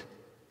wicked.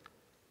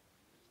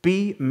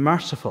 Be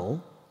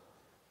merciful,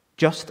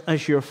 just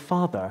as your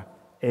Father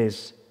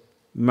is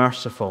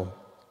merciful.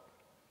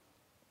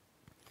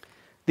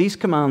 These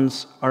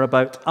commands are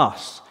about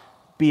us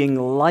being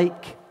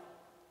like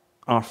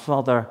our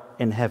Father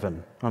in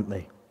heaven, aren't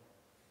they?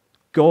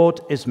 God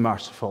is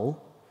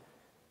merciful,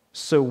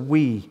 so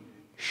we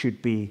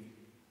should be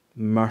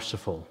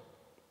merciful.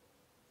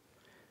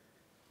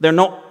 They're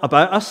not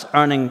about us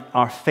earning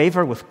our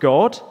favor with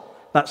God.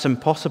 That's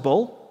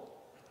impossible.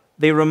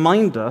 They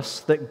remind us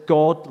that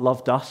God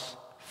loved us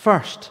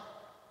first.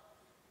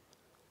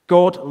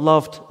 God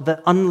loved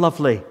the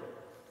unlovely.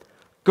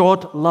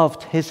 God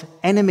loved his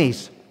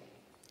enemies.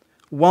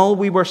 While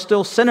we were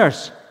still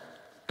sinners,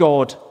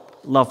 God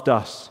loved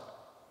us.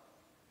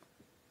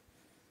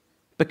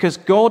 Because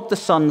God the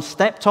Son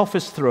stepped off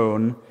his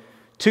throne,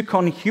 took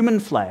on human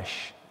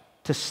flesh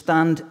to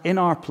stand in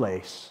our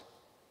place,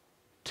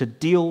 to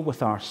deal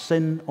with our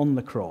sin on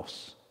the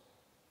cross.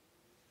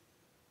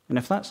 And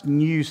if that's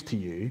news to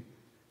you,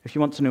 if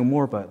you want to know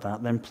more about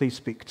that, then please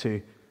speak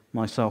to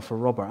myself or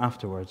Robert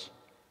afterwards.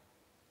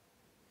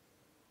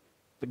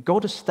 But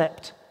God has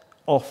stepped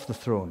off the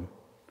throne.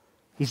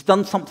 He's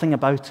done something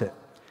about it.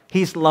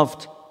 He's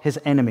loved his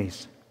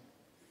enemies.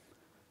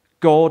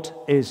 God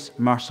is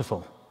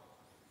merciful.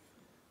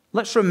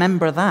 Let's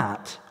remember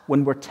that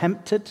when we're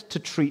tempted to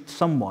treat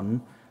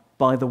someone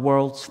by the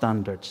world's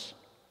standards.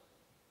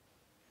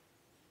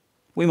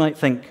 We might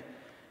think,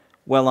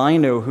 well, I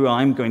know who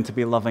I'm going to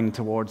be loving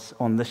towards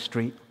on this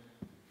street.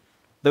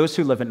 Those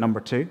who live at number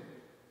 2,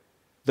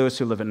 those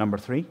who live at number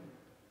 3,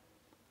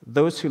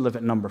 those who live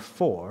at number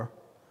 4,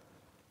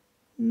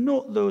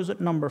 not those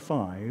at number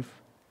 5,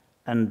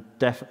 and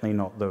definitely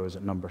not those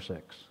at number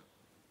 6.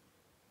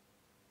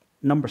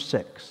 Number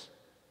 6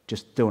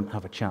 just don't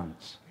have a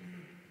chance.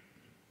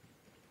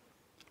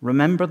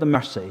 Remember the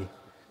mercy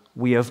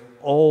we have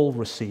all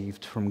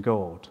received from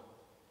God.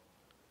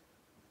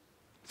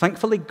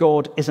 Thankfully,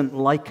 God isn't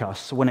like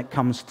us when it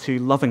comes to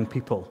loving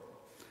people.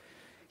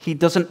 He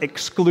doesn't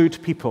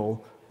exclude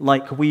people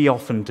like we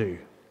often do.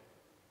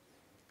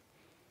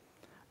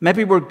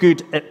 Maybe we're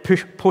good at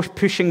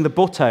pushing the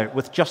boat out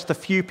with just a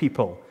few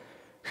people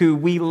who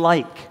we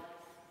like.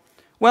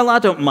 Well, I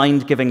don't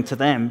mind giving to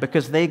them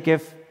because they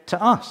give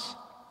to us.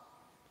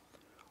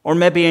 Or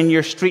maybe in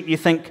your street you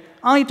think,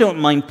 I don't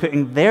mind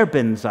putting their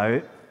bins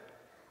out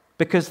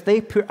because they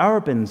put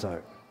our bins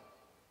out.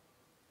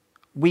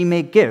 We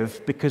may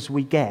give because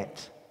we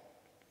get.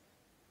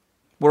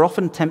 We're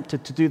often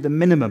tempted to do the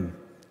minimum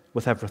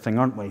with everything,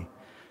 aren't we?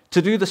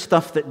 To do the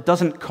stuff that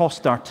doesn't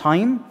cost our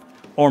time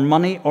or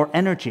money or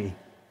energy.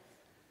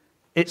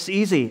 It's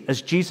easy,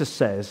 as Jesus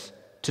says,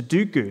 to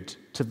do good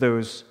to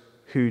those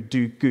who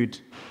do good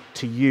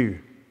to you.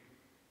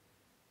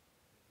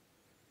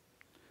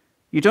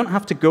 You don't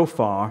have to go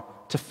far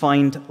to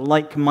find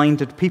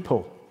like-minded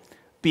people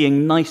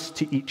being nice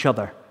to each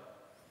other.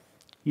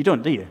 You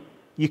don't, do you?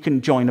 You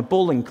can join a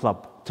bowling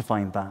club to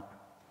find that.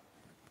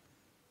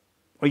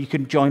 Or you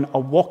can join a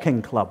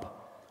walking club.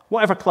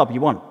 Whatever club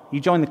you want. You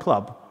join the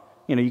club.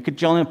 You could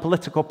join a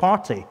political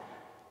party.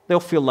 They'll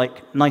feel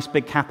like nice,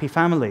 big, happy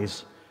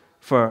families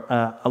for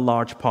a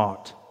large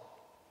part.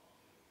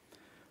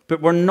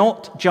 But we're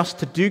not just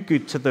to do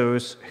good to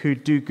those who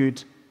do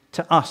good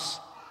to us.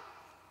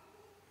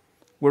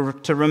 We're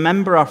to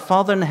remember our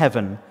Father in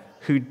heaven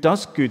who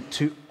does good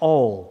to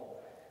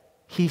all.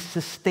 He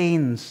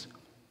sustains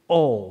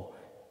all.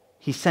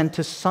 He sent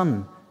his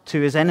Son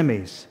to his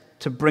enemies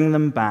to bring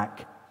them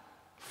back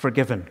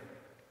forgiven.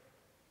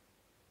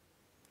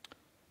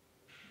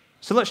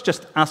 So let's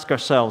just ask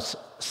ourselves,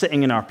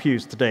 sitting in our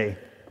pews today,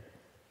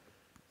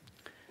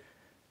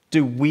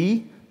 do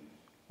we,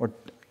 or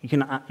you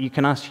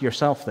can ask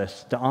yourself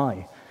this,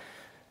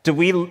 do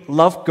we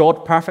love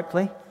God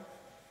perfectly?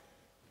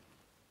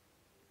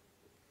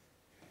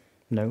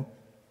 No.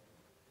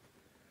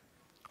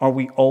 Are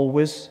we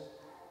always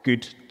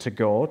good to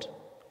God?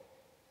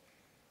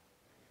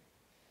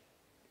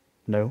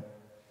 No.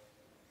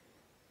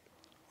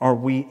 Are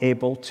we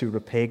able to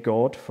repay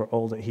God for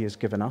all that he has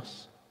given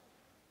us?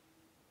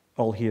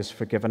 All he has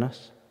forgiven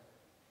us?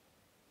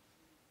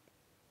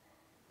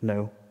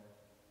 No.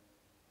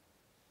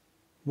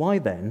 Why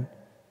then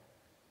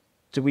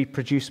do we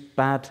produce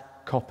bad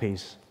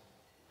copies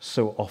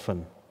so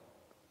often?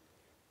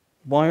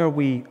 Why are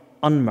we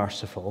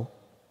unmerciful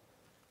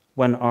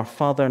when our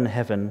Father in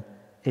heaven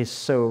is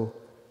so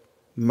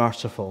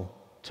merciful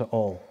to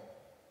all?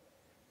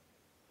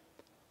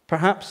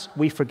 Perhaps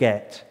we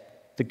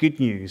forget the good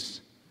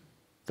news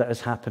that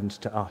has happened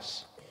to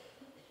us.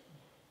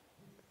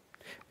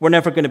 We're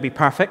never going to be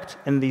perfect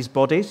in these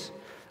bodies.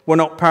 We're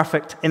not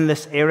perfect in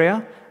this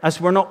area,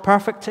 as we're not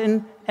perfect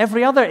in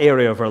every other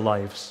area of our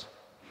lives.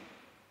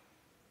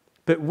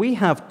 But we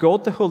have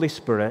God the Holy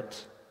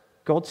Spirit,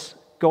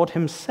 God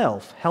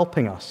himself,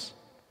 helping us.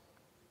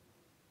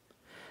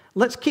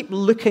 Let's keep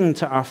looking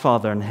to our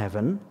Father in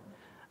heaven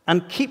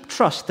and keep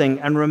trusting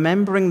and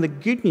remembering the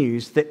good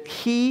news that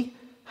he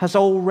has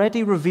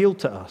already revealed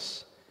to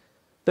us,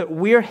 that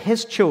we're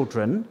his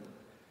children,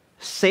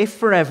 safe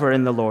forever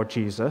in the Lord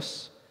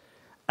Jesus,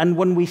 and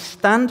when we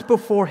stand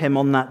before him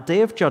on that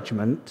day of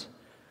judgment,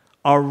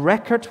 our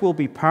record will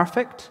be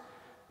perfect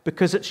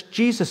because it's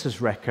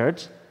Jesus'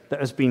 record that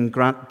has been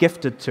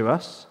gifted to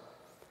us.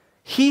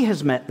 He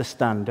has met the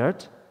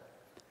standard.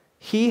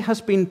 He has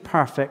been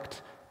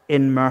perfect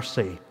in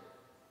mercy.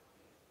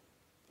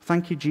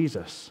 Thank you,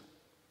 Jesus.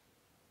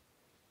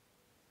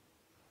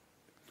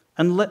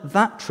 And let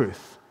that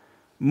truth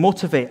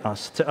motivate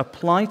us to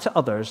apply to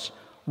others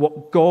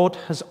what God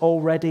has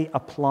already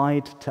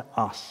applied to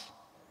us.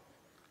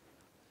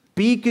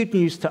 Be good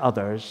news to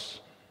others,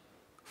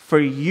 for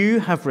you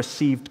have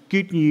received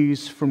good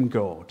news from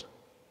God.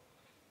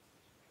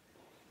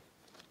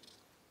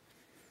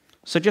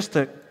 So just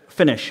to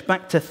finish,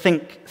 back to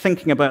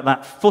thinking about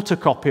that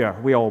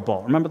photocopier we all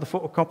bought. Remember the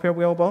photocopier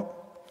we all bought?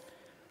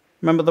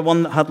 Remember the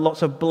one that had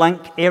lots of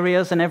blank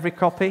areas in every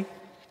copy?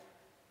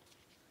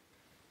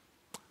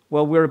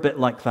 Well, we're a bit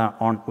like that,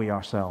 aren't we,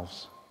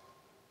 ourselves?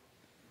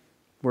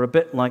 We're a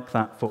bit like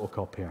that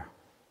photocopier.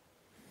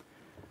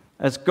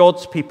 As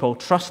God's people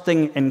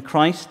trusting in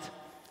Christ,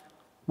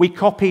 we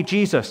copy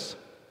Jesus.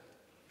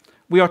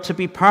 We are to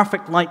be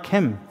perfect like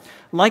him,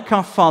 like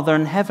our Father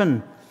in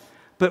heaven.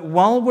 But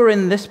while we're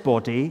in this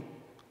body,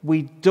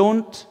 we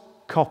don't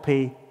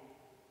copy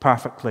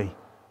perfectly,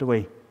 do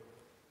we?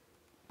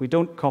 We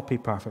don't copy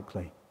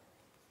perfectly.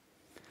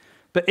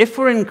 But if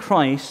we're in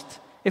Christ,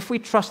 if we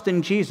trust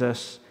in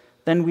Jesus,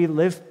 then we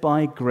live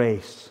by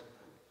grace.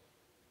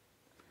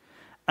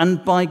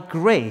 And by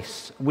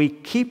grace, we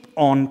keep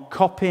on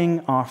copying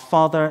our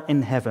Father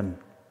in heaven.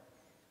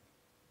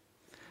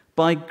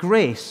 By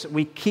grace,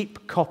 we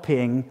keep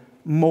copying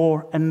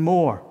more and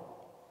more.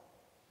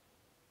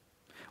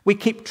 We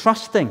keep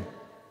trusting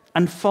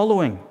and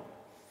following.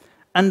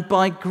 And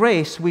by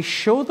grace, we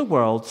show the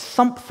world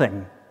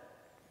something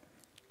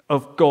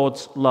of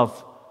God's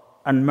love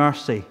and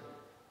mercy.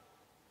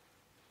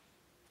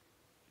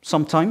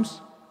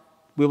 Sometimes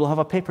we will have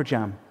a paper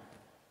jam.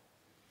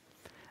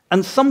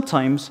 And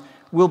sometimes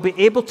we'll be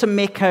able to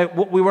make out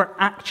what we were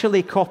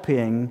actually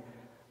copying,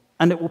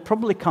 and it will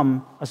probably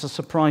come as a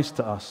surprise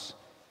to us.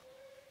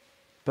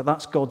 But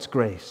that's God's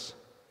grace.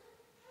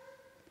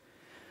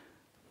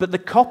 But the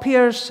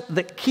copiers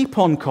that keep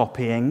on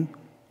copying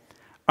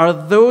are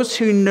those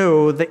who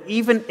know that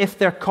even if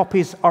their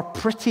copies are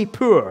pretty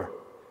poor,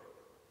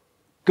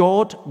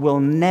 God will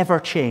never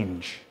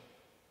change.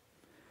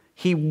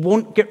 He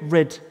won't get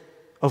rid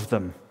of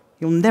them.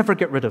 He'll never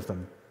get rid of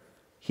them.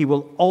 He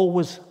will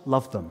always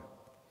love them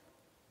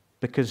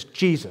because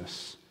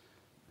Jesus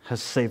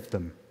has saved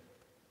them.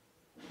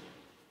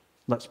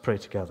 Let's pray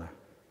together.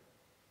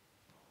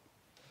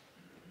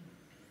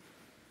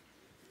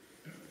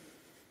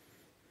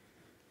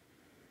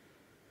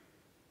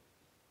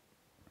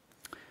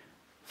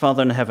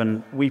 Father in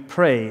heaven, we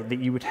pray that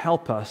you would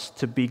help us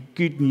to be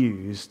good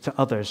news to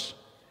others.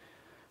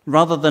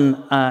 Rather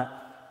than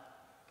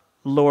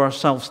lower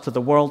ourselves to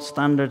the world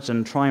standards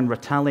and try and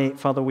retaliate,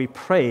 Father, we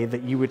pray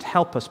that you would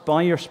help us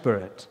by your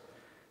Spirit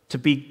to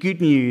be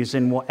good news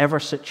in whatever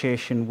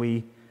situation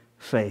we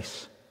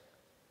face.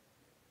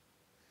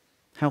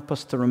 Help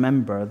us to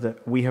remember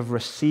that we have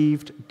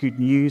received good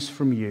news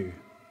from you.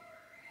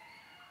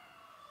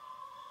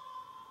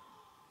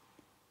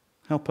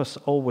 Help us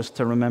always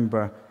to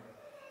remember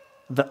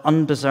the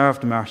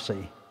undeserved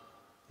mercy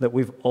that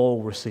we've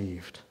all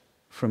received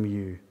from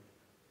you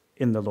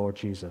in the Lord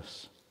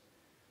Jesus.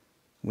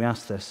 We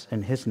ask this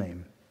in his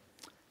name.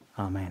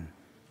 Amen.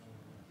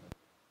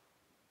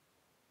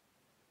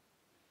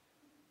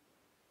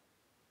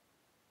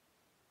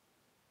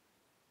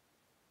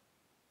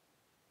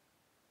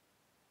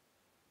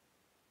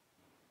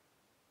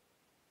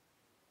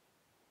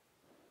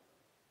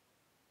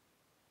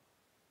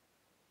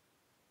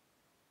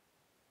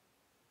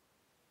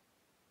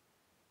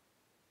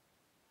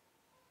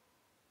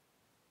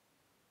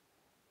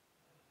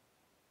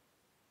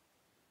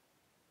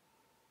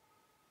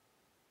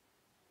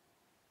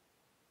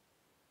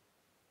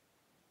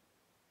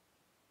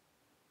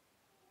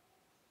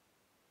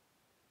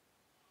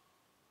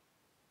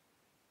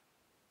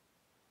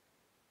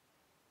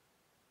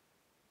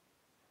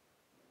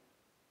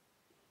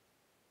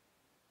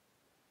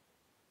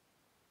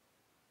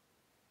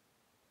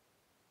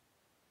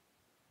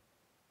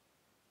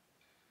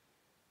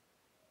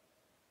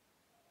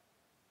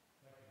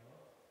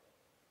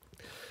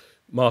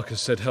 Mark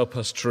has said, help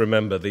us to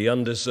remember the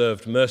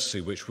undeserved mercy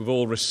which we've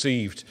all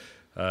received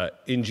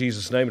in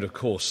Jesus' name. And of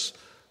course,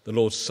 the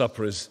Lord's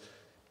Supper is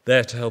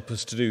there to help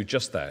us to do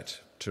just that,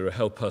 to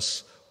help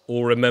us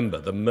all remember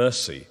the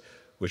mercy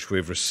which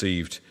we've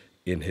received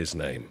in his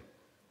name.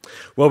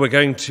 Well, we're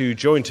going to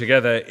join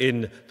together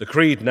in the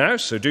Creed now,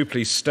 so do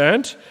please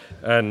stand.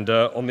 And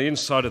on the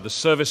inside of the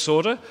service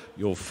order,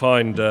 you'll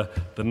find the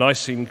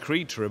Nicene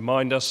Creed to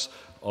remind us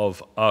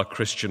of our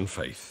Christian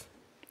faith.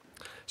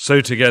 So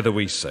together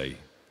we say,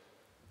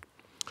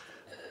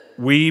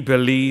 we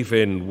believe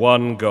in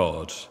one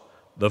God,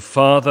 the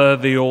Father,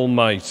 the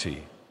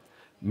Almighty,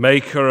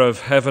 maker of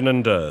heaven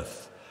and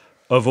earth,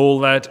 of all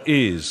that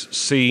is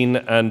seen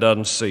and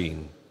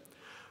unseen.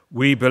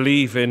 We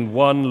believe in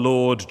one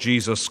Lord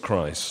Jesus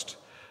Christ,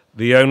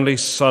 the only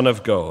Son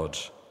of God,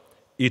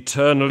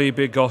 eternally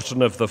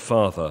begotten of the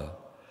Father,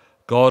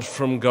 God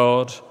from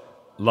God,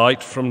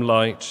 light from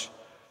light,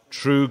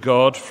 true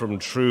God from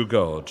true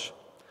God,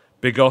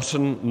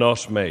 begotten,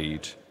 not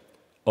made,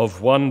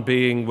 of one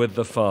being with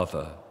the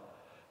Father.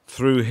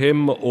 Through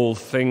him all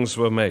things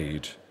were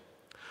made.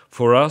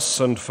 For us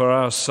and for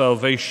our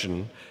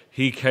salvation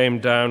he came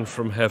down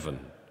from heaven.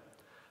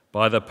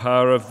 By the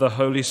power of the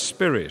Holy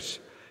Spirit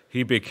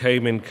he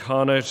became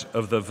incarnate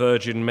of the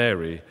Virgin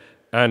Mary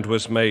and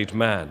was made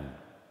man.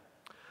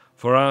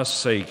 For our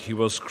sake he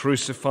was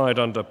crucified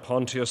under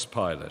Pontius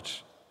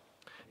Pilate.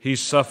 He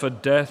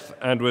suffered death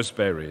and was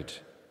buried.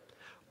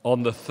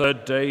 On the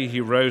third day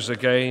he rose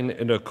again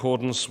in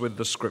accordance with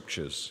the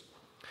Scriptures.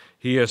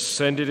 He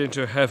ascended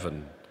into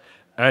heaven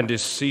and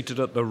is seated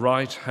at the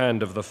right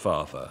hand of the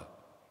Father.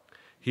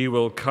 He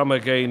will come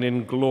again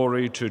in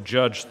glory to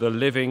judge the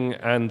living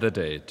and the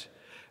dead,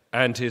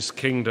 and his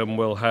kingdom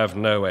will have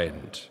no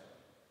end.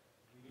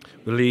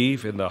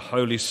 Believe in the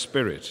Holy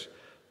Spirit,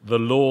 the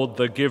Lord,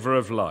 the giver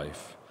of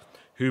life,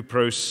 who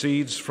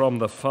proceeds from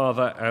the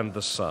Father and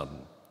the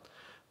Son.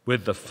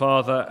 With the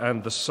Father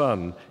and the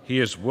Son he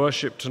is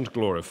worshipped and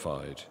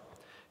glorified.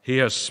 He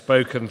has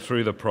spoken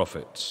through the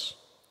prophets.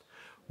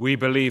 We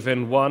believe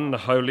in one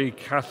holy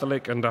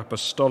Catholic and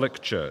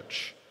Apostolic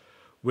Church.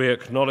 We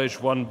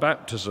acknowledge one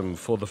baptism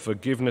for the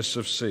forgiveness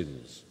of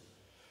sins.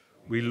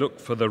 We look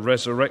for the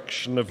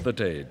resurrection of the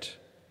dead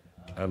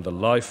and the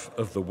life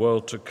of the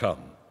world to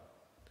come.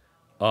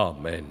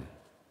 Amen.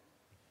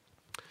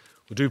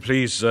 Well, do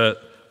please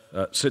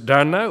sit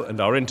down now,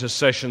 and our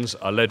intercessions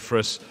are led for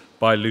us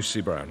by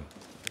Lucy Brown.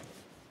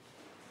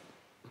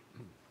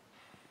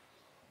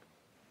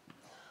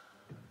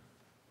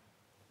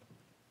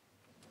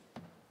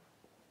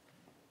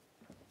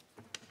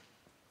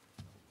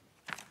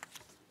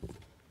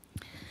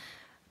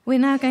 We're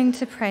now going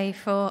to pray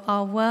for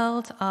our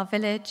world, our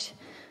village,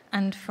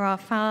 and for our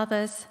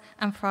fathers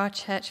and for our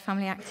church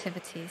family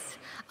activities.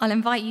 I'll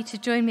invite you to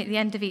join me at the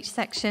end of each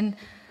section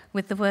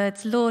with the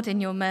words, Lord,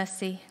 in your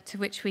mercy, to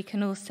which we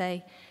can all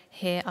say,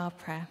 hear our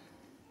prayer.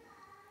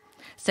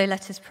 So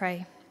let us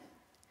pray.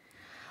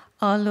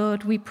 Our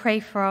Lord, we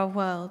pray for our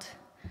world.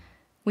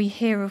 We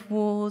hear of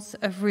wars,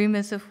 of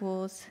rumours of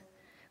wars.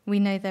 We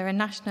know there are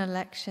national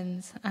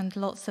elections and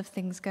lots of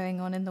things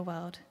going on in the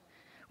world.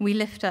 We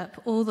lift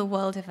up all the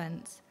world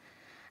events,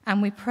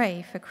 and we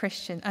pray for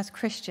as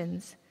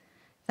Christians,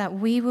 that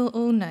we will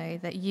all know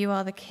that you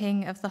are the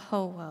King of the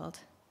whole world,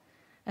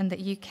 and that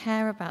you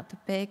care about the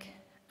big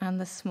and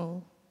the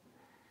small.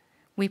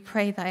 We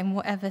pray that in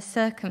whatever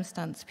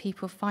circumstance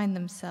people find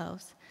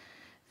themselves,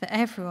 that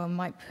everyone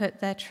might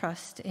put their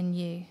trust in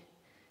you,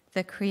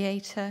 the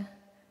Creator,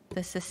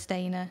 the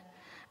Sustainer,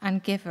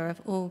 and Giver of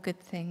all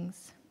good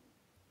things.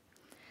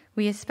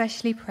 We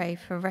especially pray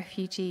for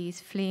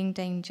refugees fleeing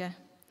danger,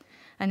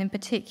 and in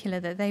particular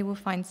that they will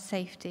find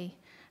safety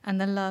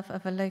and the love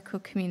of a local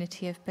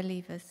community of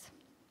believers.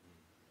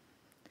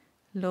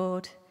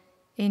 Lord,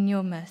 in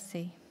your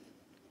mercy,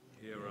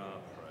 hear our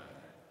prayer.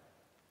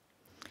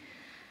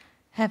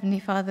 Heavenly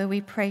Father, we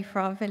pray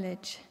for our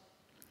village.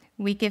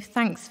 We give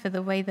thanks for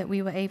the way that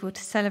we were able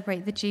to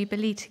celebrate the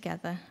Jubilee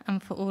together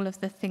and for all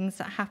of the things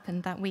that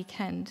happened that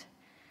weekend.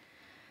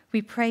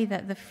 We pray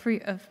that the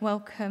fruit of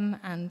welcome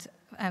and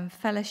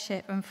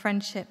fellowship and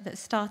friendship that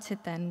started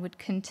then would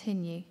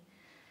continue,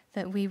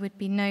 that we would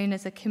be known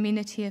as a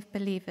community of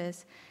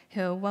believers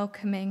who are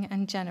welcoming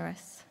and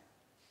generous.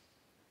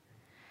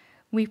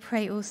 We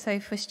pray also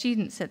for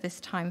students at this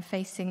time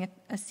facing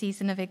a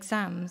season of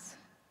exams.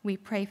 We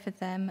pray for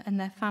them and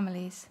their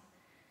families.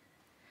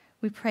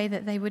 We pray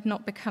that they would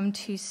not become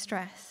too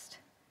stressed.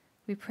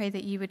 We pray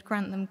that you would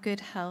grant them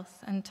good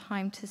health and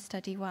time to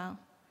study well.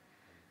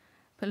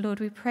 But Lord,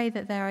 we pray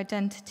that their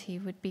identity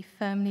would be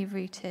firmly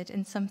rooted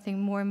in something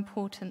more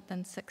important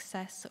than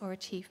success or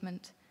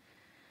achievement.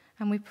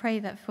 And we pray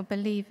that for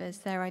believers,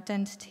 their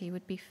identity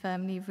would be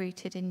firmly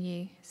rooted in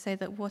you, so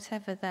that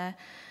whatever their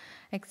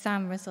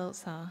exam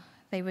results are,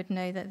 they would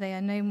know that they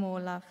are no more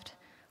loved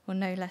or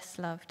no less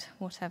loved,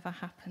 whatever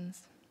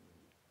happens.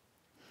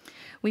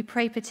 We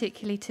pray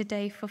particularly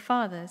today for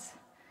fathers.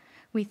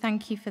 We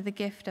thank you for the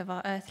gift of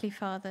our earthly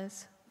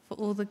fathers, for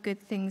all the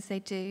good things they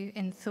do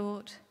in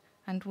thought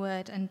and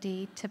word and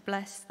deed to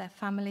bless their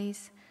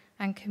families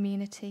and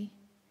community.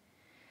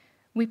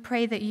 We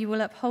pray that you will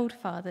uphold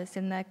fathers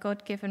in their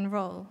God-given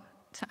role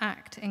to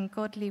act in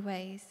godly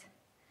ways.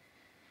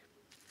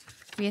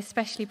 We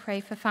especially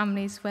pray for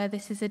families where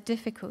this is a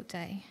difficult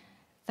day,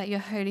 that your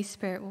Holy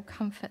Spirit will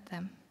comfort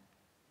them.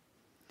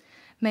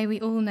 May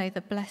we all know the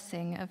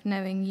blessing of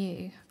knowing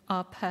you,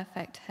 our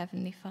perfect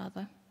Heavenly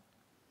Father.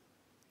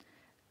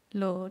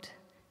 Lord,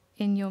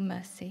 in your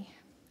mercy,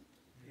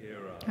 hear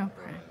our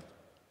prayer.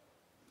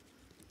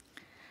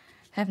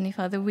 Heavenly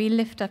Father, we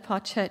lift up our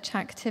church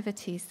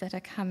activities that are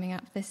coming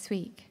up this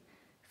week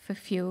for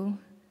fuel,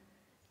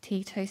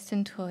 tea, toast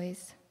and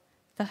toys,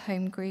 the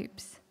home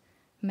groups,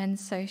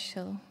 men's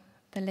social,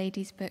 the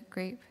ladies' book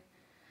group.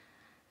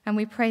 And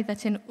we pray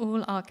that in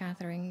all our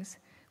gatherings,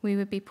 we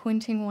would be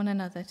pointing one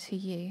another to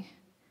you,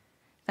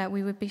 that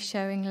we would be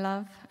showing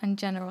love and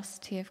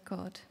generosity of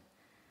God.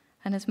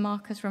 And as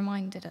Mark has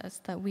reminded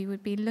us, that we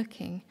would be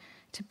looking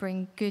to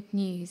bring good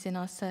news in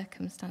our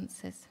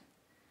circumstances.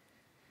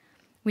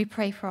 We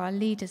pray for our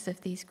leaders of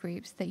these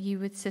groups, that you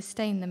would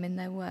sustain them in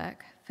their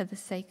work for the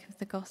sake of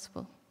the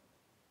gospel.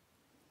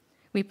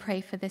 We pray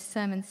for this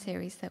sermon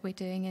series that we're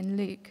doing in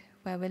Luke,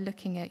 where we're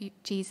looking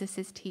at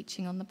Jesus'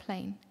 teaching on the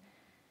plain.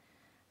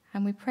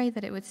 And we pray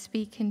that it would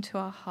speak into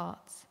our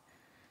hearts,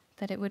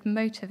 that it would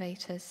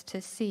motivate us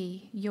to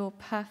see your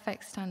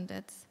perfect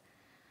standards,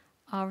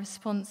 our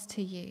response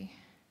to you,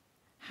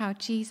 how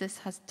Jesus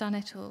has done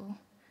it all,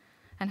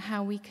 and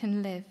how we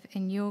can live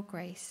in your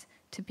grace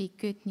to be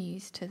good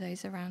news to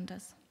those around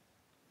us.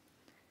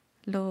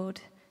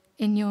 Lord,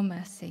 in your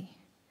mercy,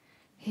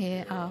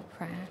 hear our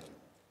prayer.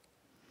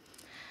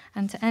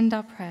 And to end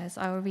our prayers,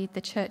 I will read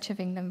the Church of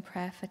England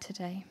prayer for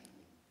today.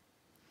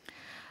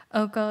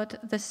 O God,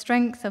 the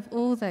strength of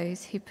all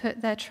those who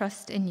put their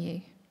trust in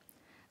you,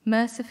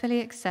 mercifully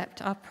accept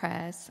our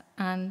prayers,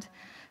 and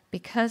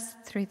because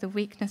through the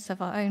weakness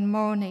of our own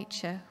moral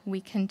nature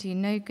we can do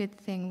no good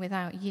thing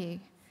without you,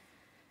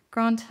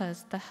 grant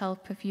us the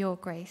help of your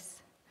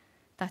grace,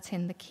 that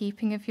in the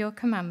keeping of your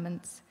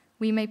commandments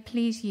we may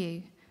please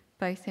you,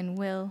 both in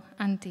will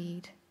and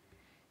deed.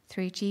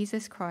 Through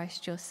Jesus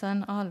Christ, your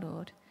Son, our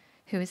Lord,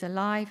 who is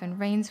alive and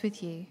reigns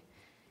with you,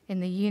 in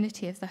the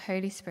unity of the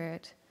Holy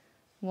Spirit,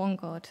 one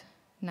God,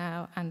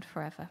 now and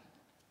forever.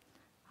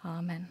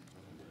 Amen.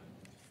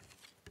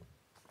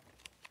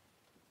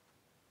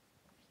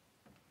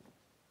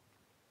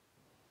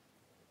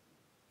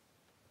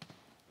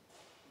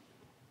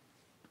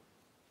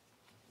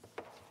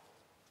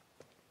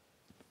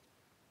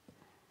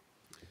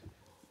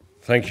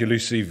 Thank you,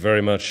 Lucy,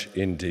 very much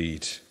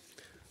indeed.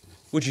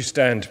 Would you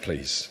stand,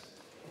 please?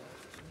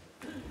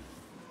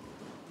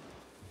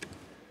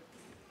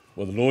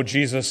 Well, the Lord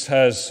Jesus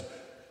has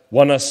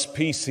won us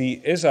peace. He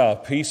is our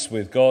peace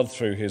with God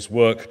through his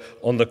work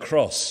on the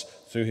cross,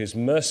 through his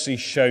mercy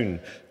shown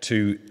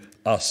to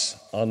us,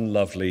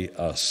 unlovely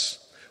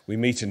us. We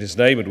meet in his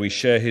name and we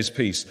share his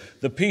peace.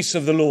 The peace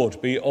of the Lord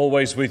be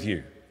always with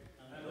you.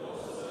 And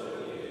also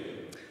with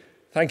you.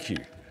 Thank you.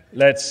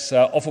 Let's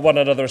offer one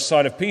another a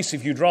sign of peace.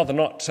 If you'd rather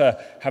not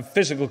have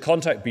physical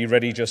contact, be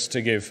ready just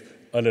to give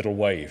a little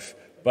wave.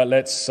 But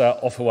let's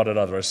offer one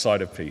another a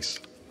sign of peace.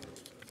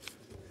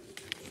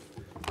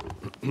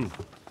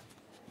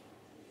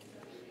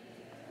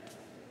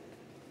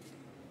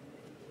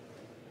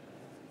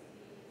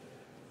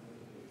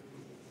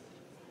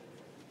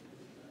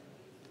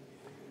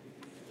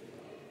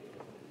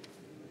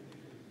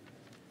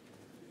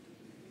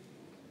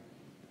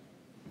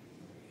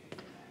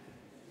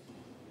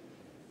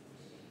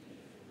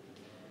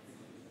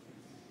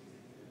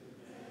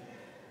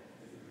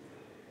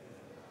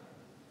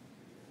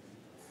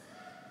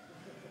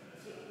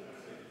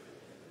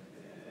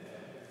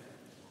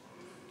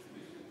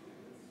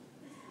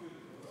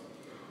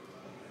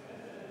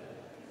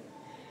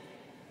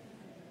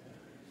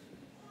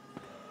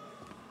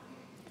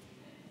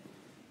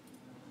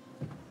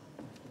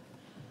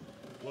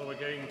 Well, we're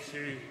going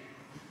to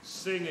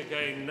sing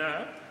again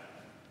now.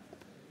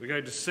 We're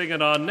going to sing,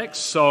 and our next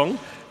song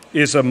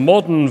is a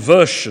modern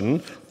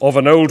version of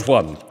an old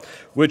one,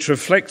 which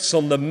reflects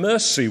on the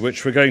mercy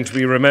which we're going to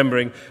be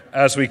remembering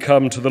as we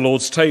come to the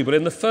Lord's table.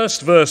 In the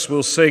first verse,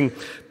 we'll sing,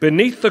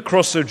 "Beneath the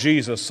cross of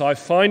Jesus, I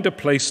find a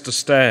place to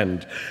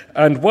stand,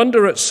 and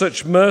wonder at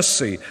such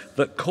mercy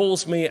that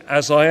calls me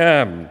as I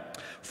am.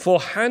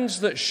 For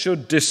hands that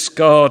should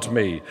discard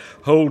me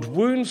hold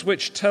wounds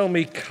which tell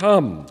me,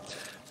 come.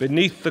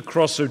 Beneath the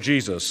cross of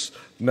Jesus,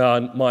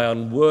 my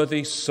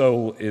unworthy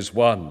soul is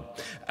won."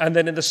 And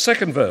then in the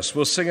second verse,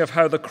 we'll sing of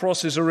how the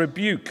cross is a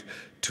rebuke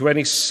to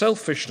any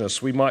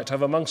selfishness we might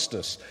have amongst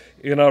us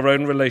in our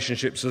own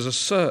relationships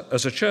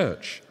as a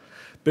church.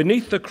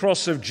 Beneath the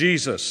cross of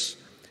Jesus,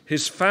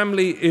 his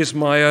family is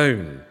my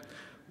own.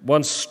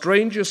 Once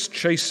strangers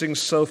chasing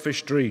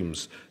selfish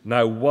dreams,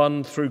 now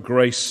won through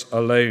grace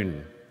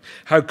alone.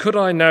 How could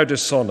I now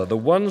dishonor the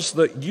ones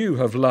that you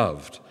have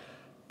loved?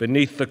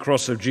 Beneath the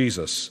cross of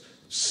Jesus,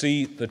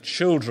 see the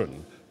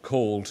children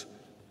called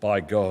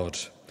by God.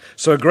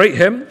 So a great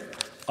hymn,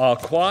 our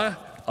choir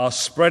are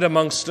spread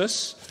amongst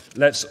us.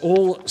 Let's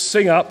all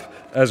sing up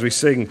as we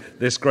sing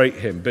this great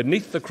hymn,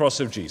 Beneath the Cross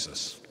of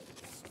Jesus.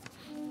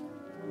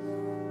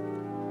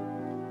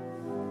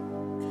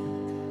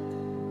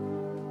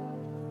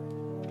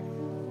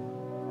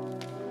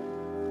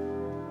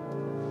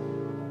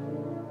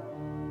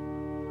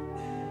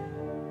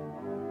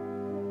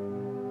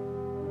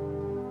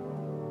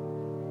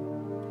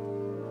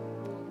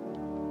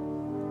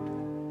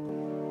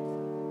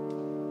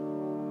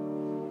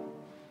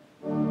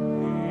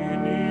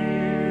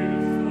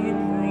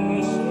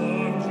 Cross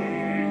of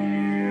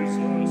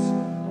Jesus,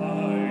 I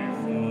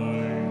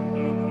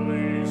find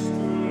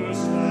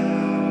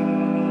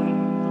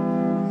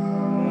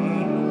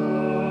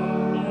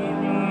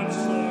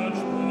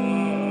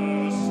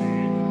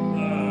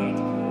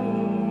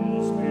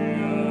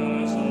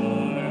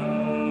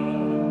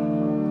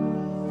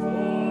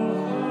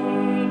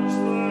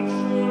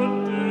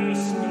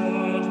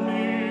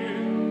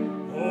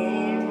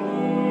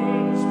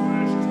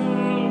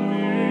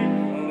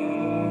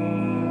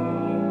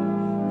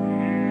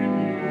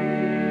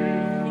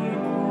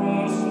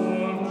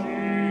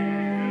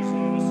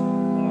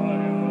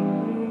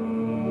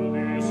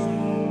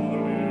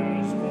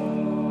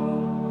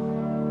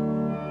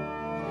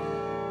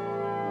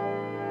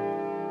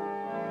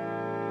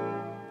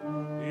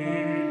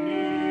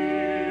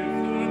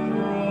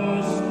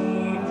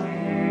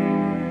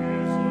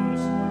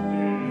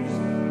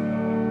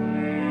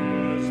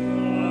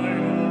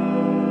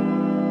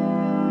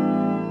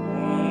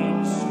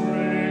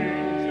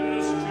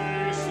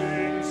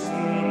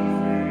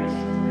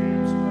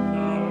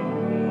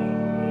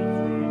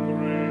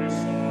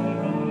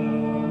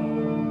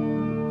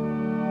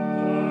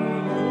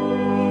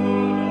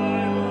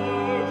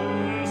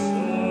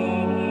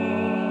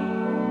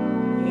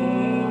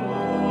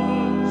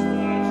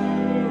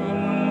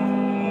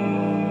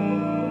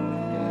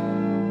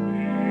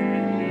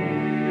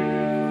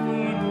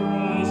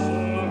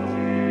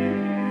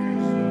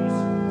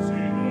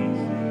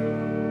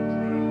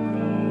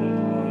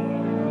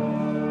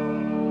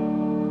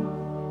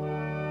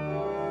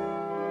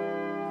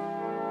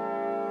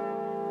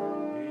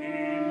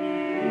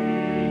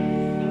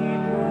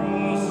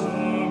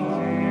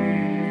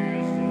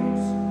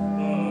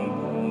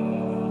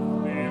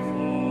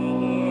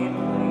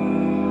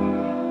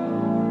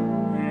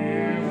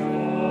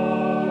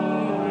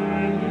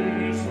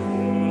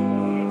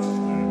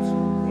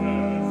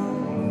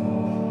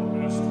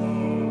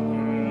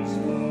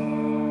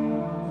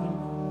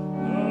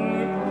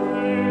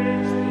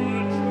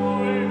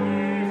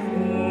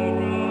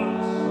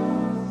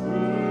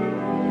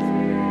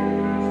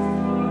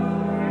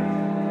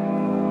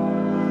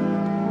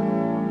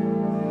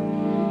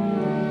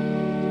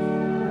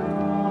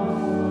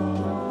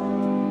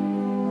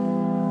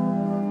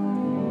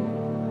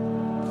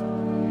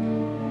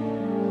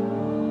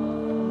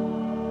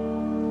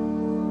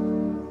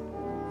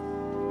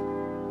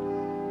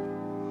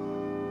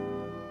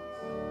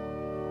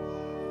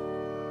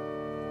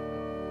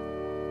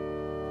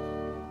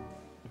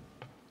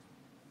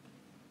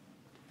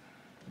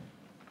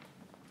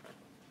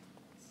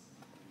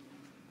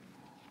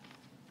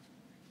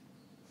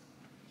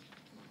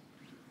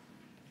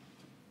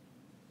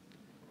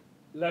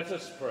Let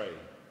us pray.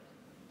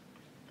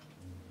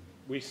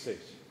 We sit.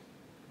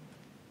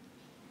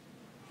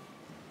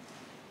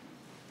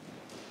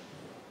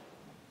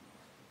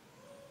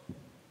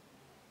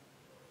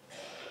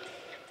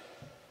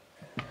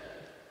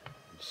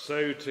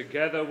 So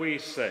together we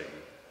say,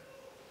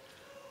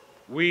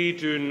 we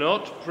do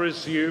not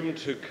presume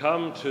to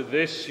come to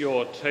this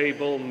your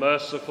table,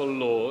 merciful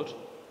Lord,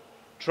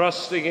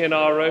 trusting in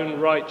our own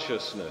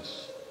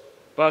righteousness,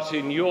 but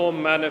in your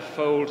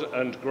manifold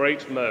and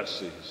great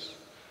mercies.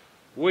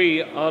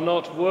 We are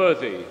not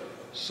worthy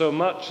so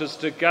much as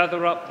to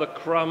gather up the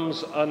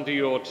crumbs under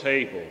your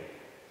table,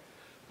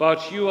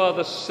 but you are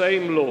the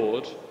same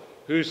Lord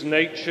whose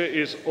nature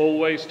is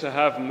always to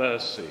have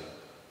mercy.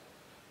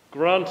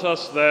 Grant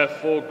us,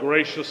 therefore,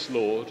 gracious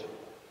Lord,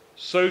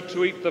 so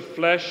to eat the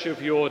flesh of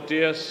your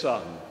dear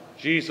Son,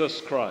 Jesus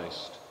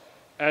Christ,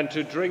 and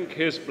to drink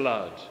his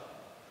blood,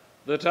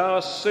 that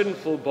our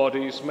sinful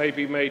bodies may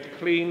be made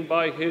clean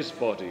by his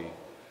body,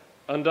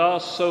 and our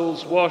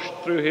souls washed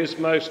through his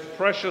most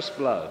precious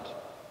blood,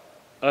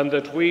 and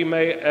that we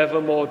may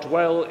evermore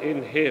dwell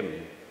in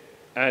him,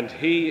 and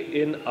he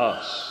in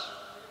us.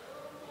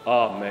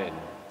 Amen.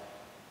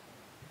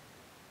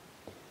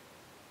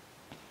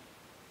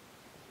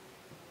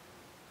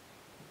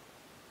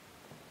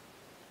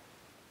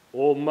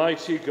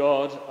 Almighty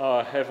God,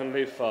 our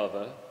heavenly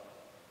Father,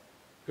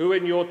 who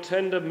in your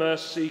tender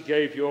mercy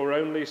gave your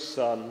only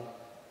Son,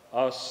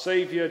 our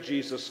Saviour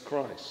Jesus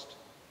Christ,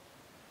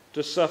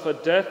 to suffer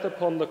death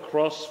upon the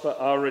cross for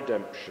our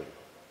redemption,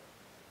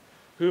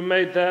 who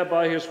made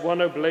thereby his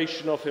one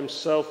oblation of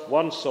himself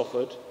once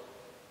offered,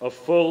 a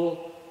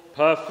full,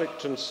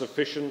 perfect and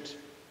sufficient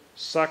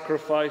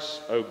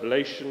sacrifice,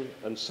 oblation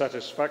and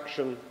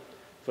satisfaction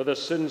for the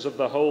sins of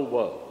the whole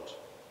world.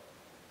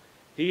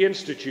 He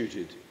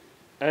instituted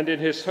and in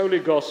his holy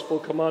gospel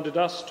commanded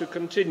us to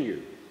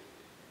continue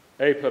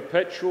a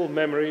perpetual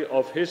memory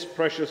of his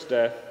precious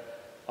death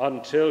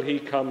until he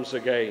comes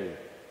again.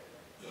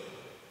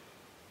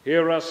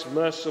 Hear us,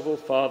 merciful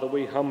Father,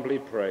 we humbly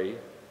pray,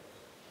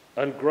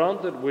 and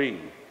grant that we,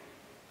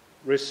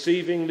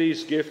 receiving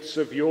these gifts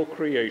of your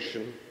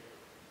creation,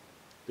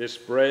 this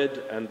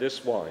bread and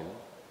this wine,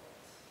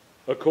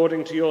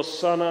 according to your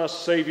Son, our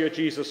Saviour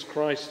Jesus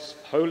Christ's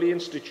holy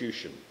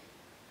institution,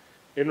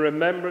 in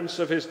remembrance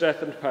of his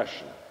death and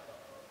passion,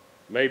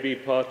 may be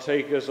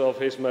partakers of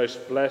his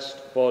most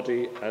blessed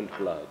body and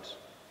blood,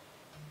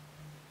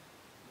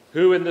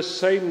 who in the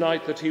same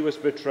night that he was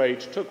betrayed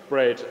took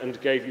bread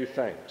and gave you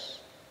thanks.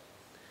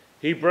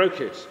 He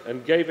broke it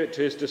and gave it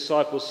to his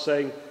disciples,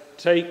 saying,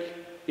 "Take,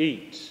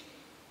 eat.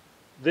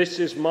 This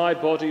is my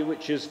body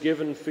which is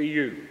given for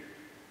you.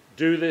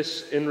 Do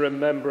this in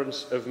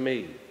remembrance of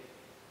me."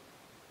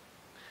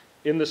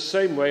 In the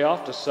same way,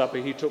 after supper,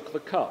 he took the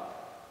cup.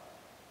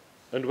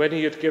 And when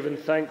he had given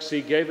thanks,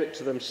 he gave it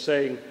to them,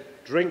 saying,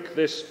 "Drink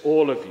this,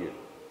 all of you.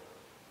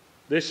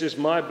 This is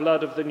my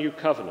blood of the new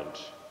covenant,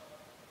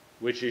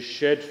 which is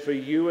shed for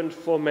you and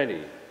for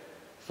many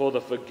for the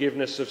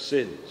forgiveness of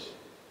sins.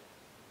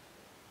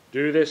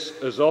 Do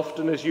this as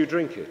often as you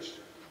drink it,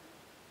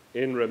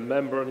 in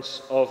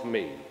remembrance of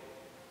me."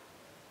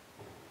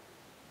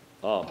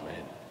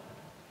 Amen.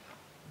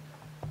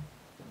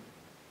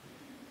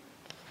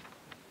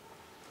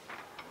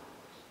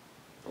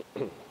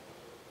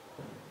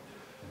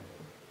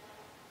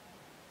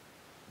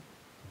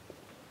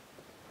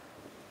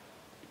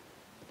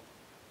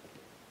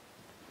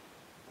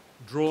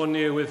 Draw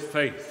near with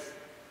faith.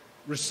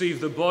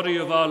 Receive the body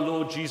of our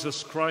Lord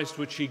Jesus Christ,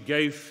 which he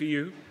gave for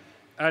you,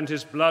 and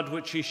his blood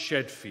which he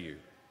shed for you.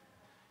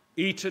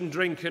 Eat and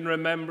drink in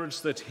remembrance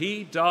that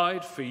he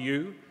died for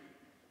you,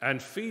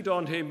 and feed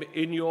on him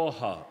in your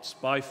hearts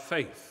by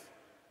faith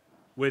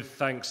with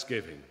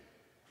thanksgiving.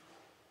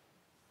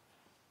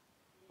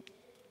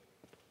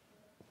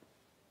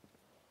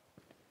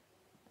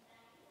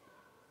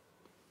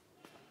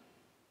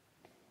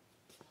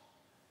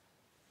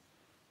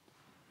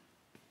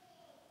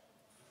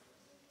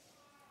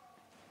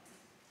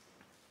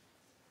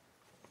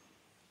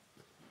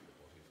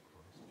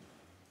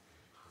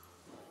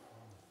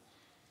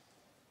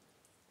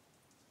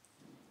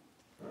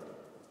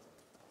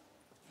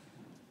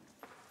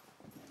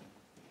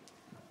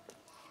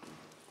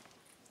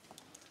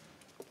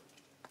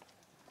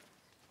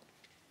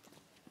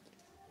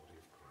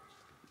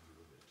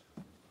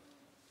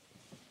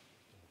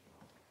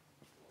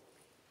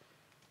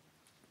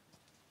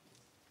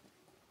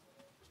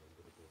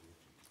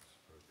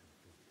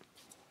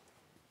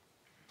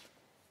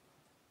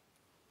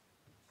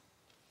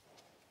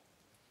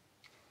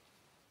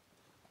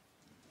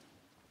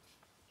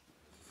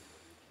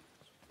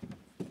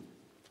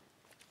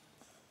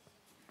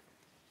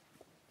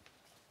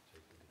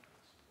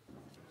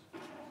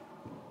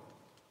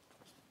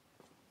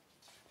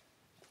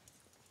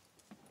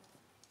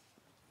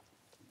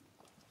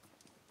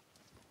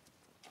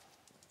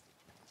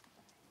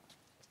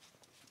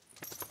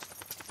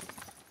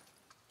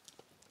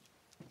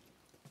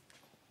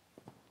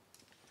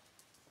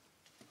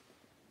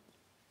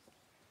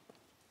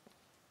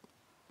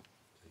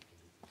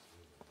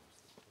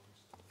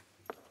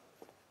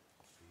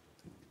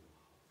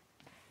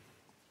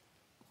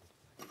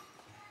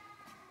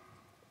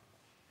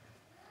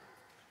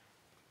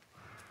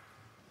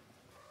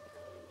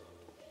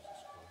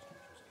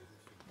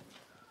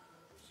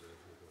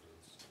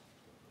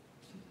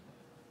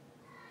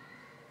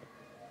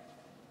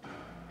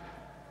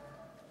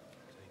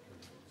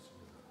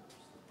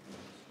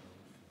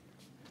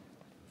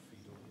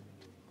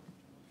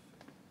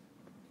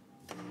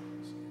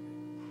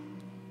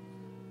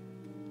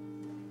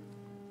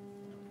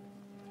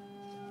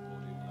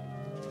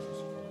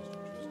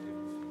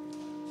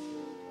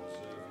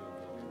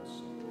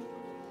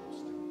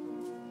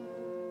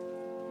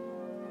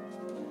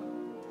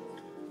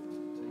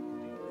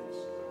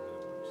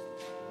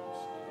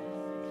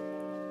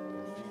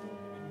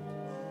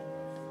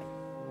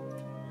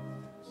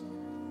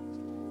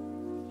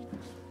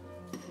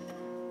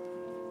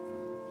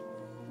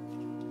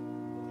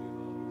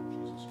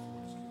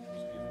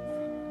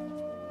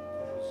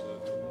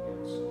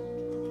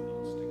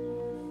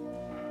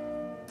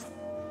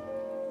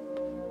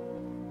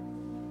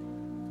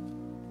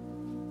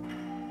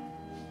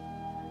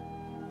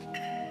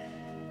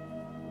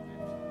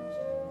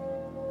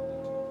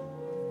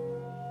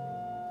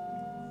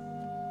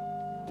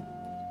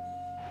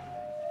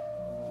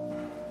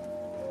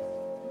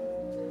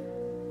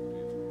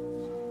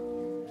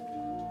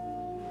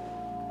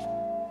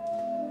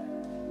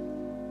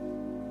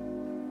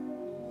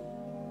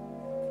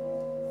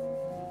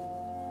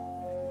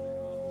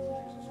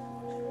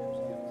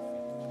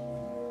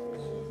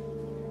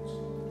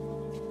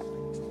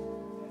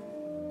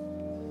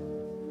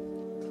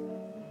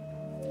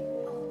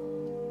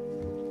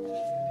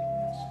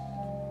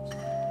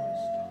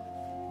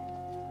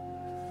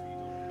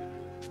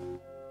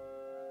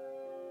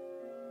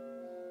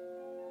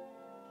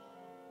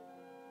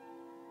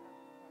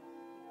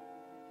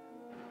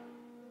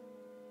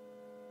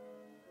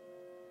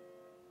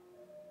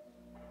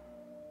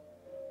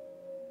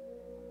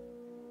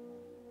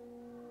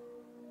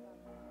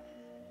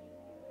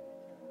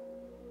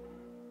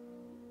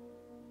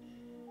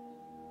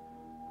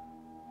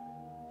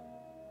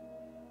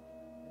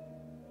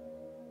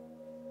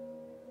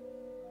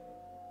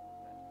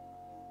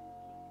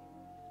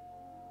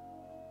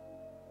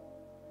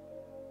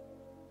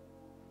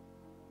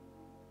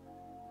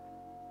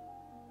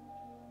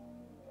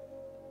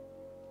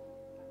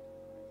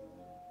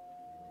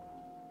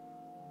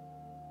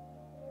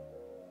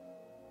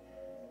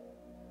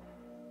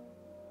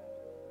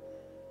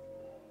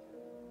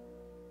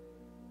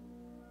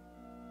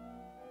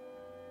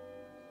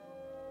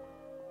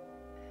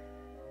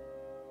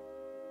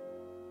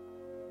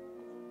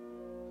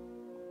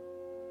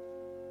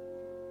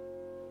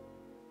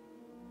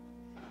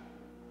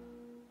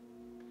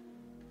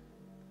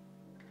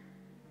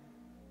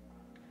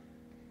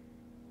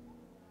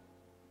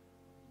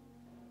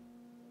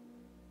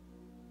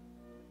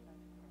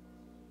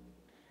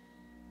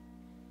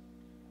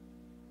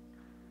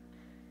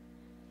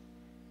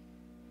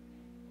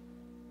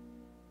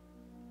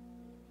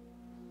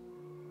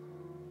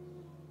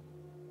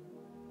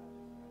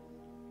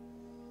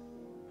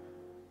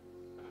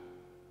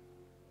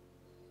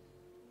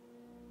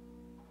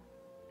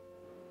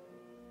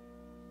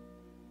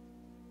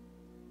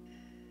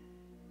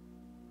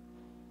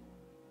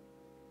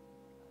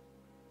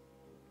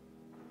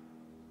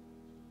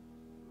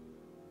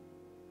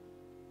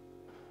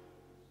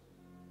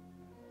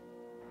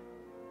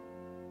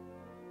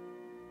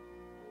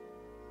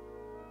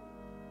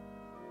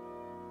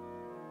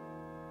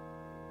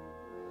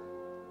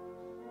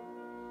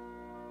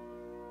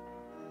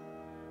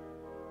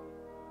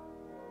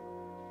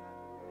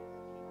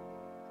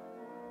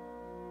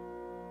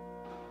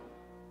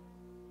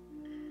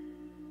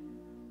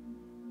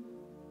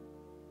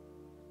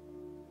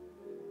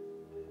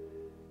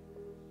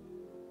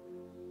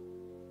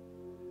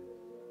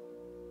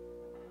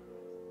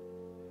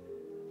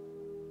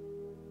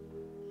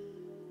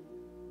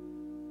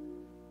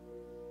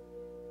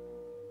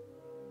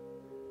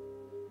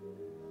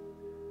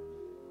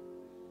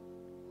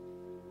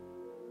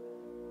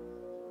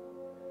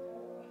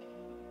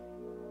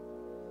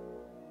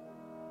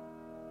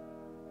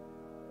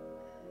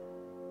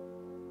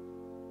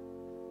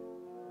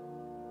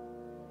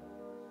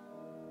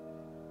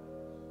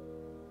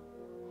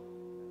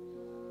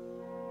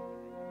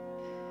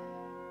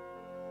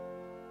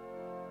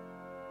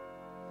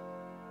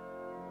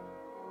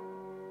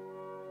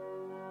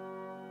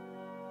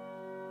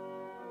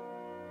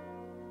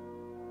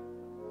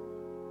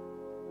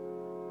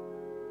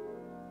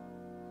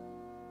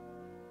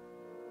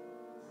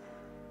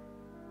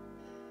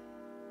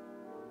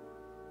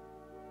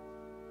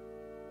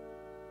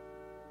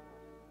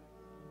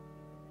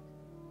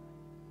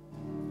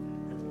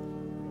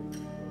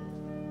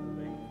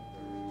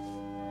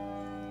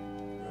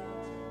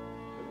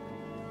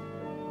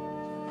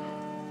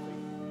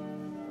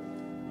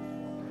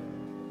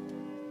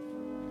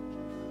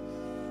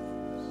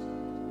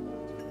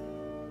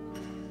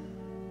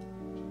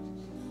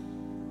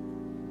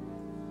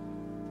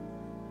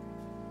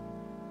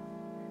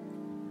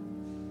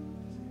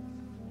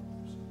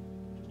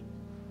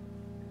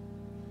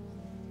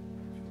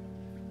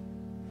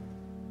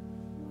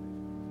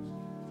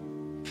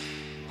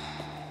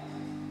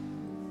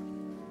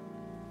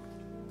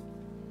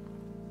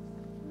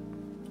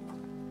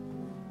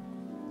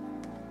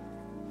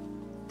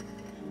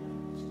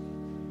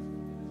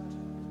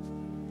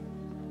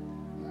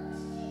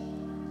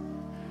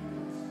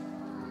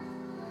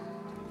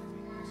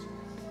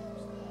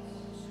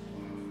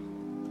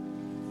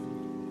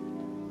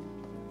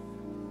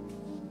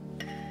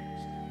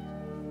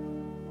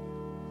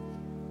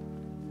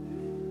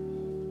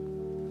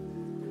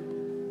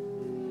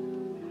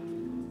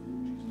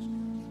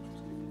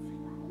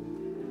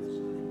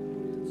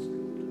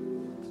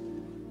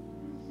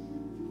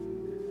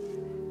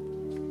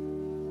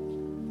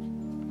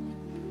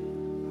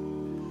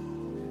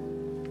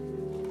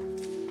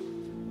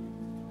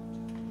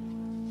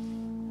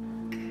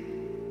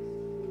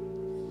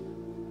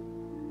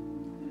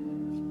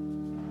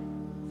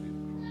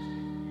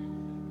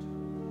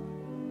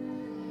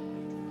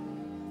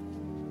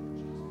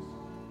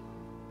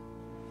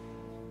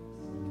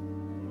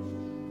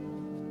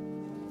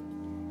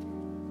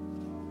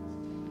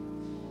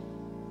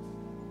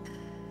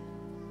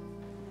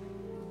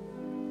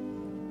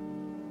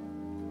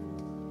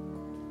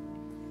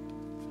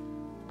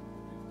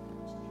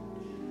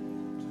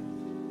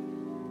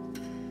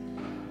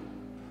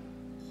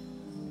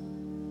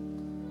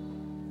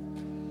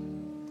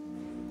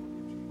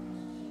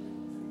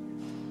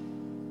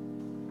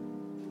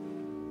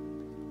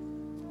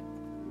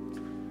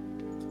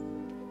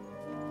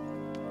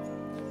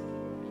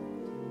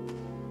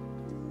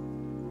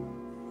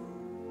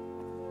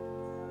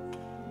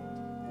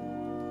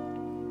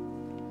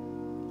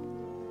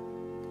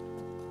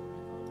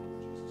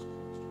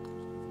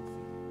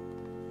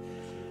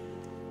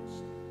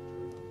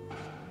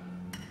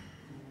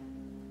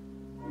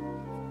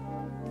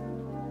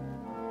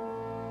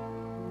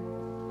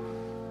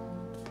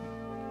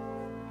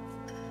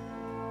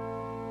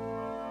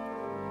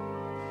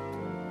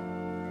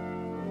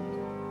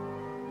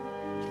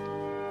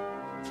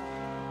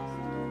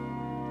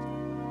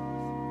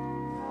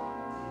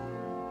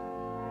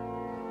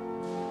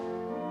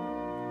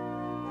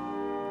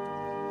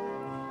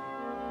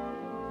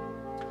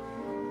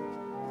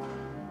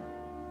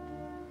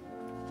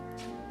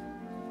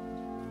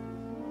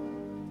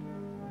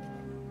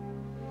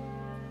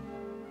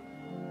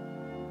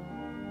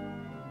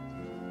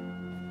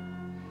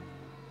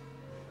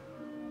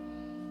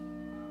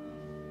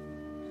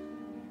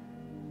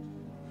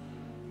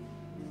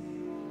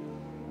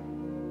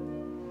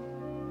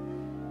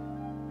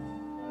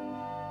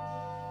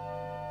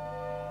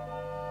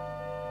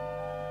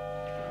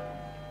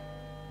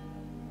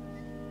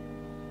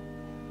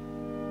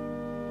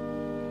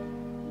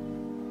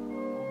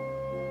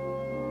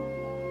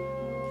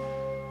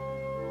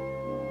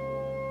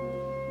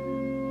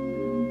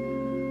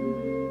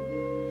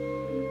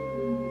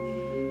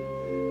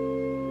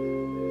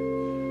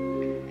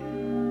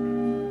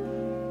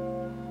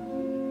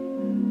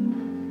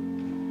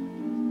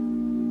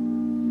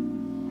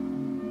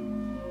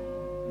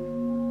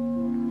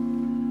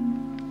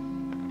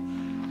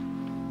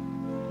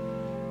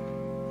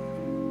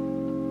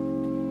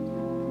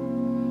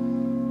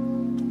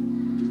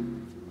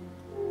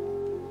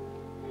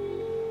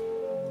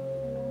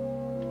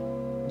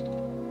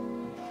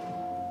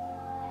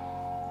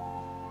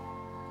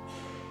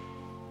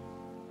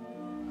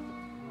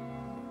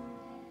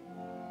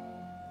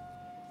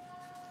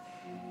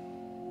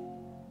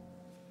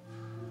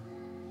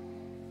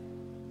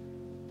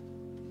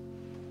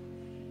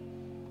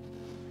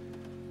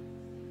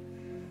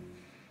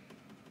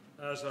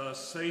 As our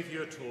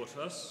Saviour taught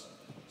us,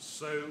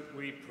 so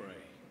we pray.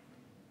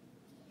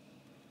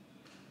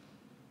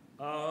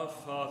 Our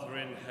Father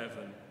in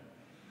heaven,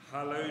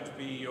 hallowed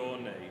be your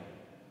name.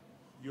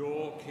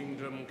 Your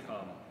kingdom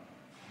come.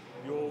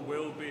 Your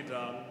will be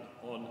done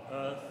on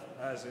earth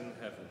as in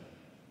heaven.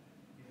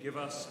 Give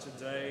us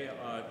today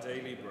our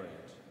daily bread.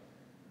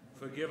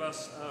 Forgive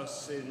us our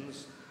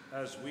sins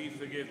as we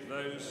forgive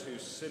those who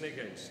sin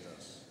against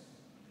us.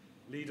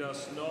 Lead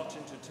us not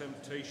into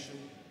temptation,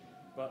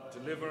 but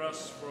deliver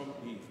us from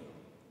evil.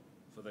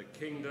 For the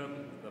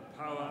kingdom, the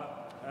power,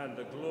 and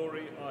the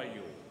glory are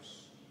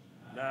yours,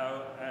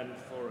 now and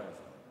forever.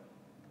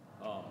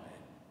 Amen.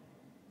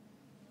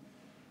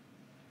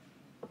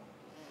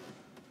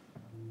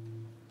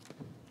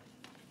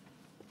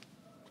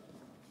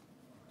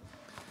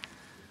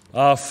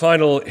 Our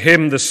final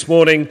hymn this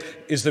morning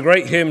is the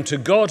great hymn, "To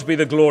God be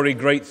the glory,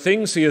 great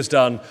things he has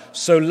done.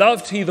 So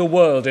loved he the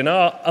world in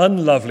our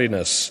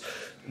unloveliness,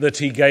 that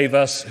he gave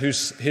us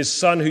his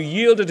Son, who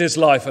yielded his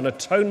life an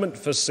atonement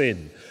for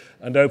sin,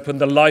 and opened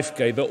the life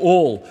gate, that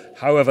all,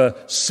 however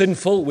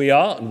sinful we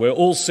are, and we're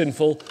all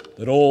sinful,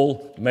 that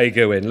all may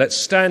go in." Let's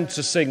stand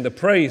to sing the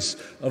praise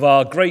of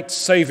our great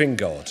saving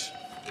God.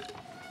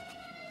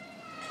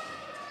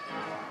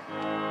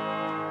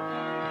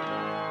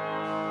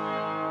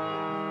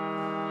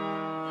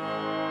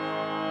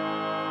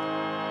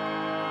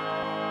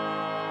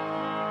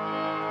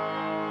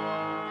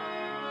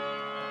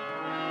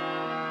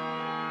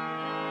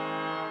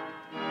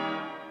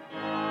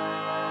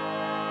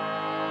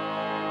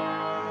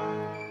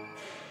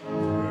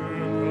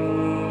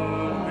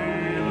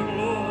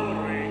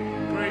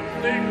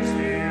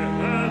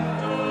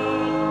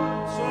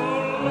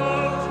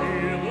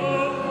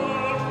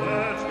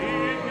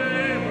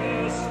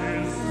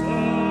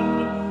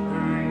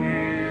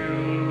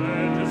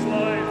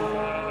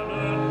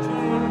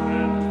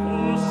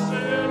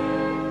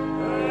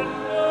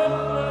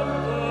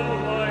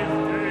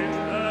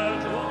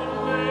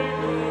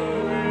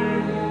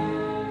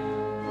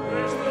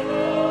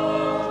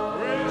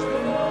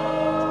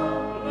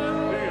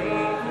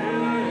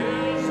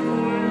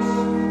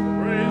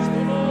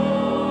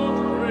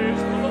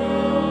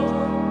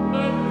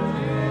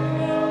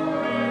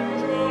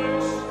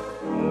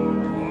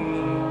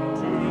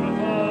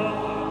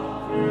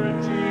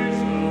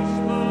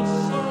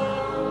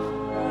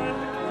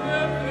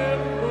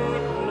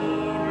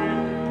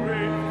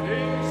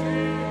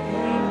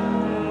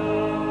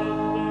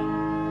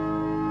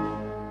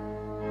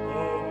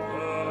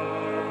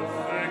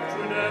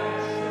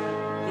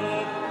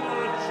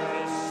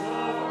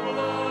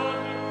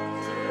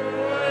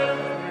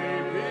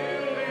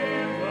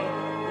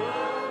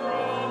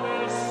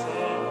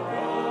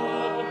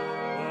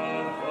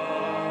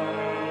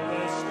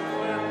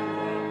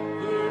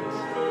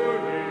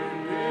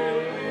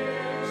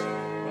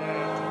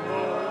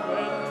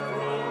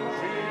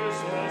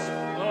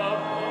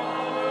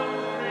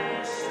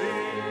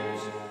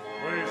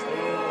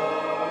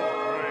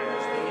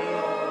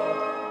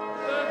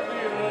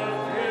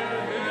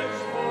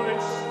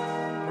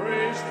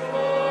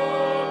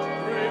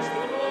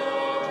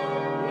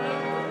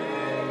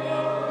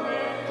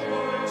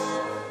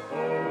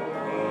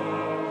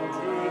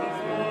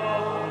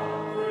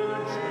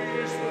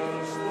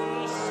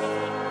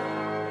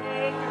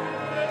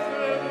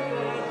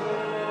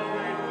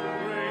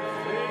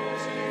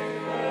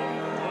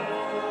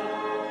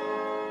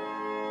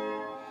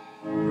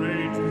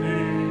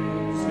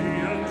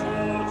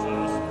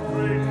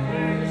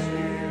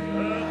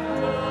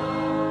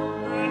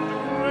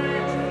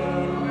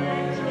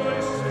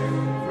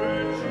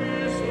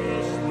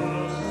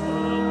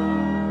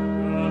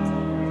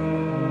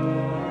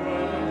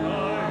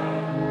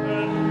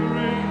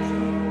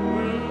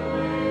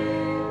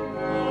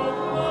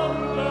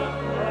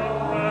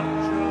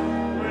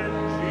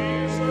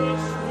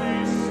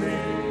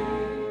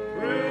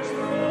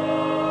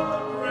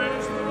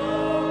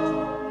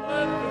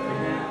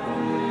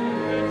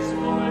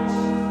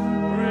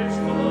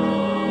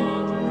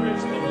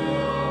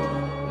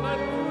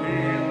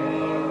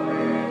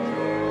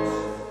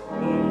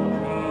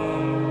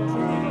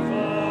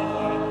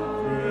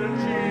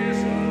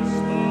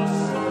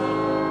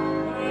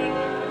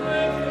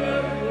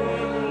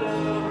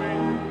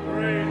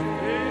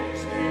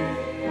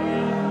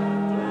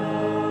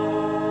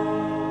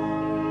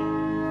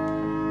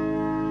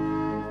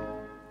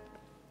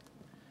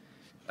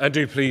 And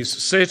do please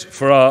sit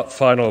for our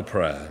final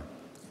prayer.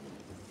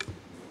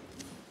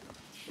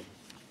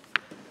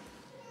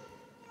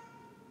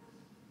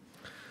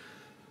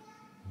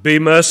 Be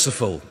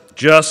merciful,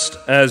 just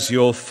as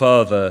your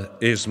Father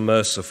is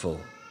merciful.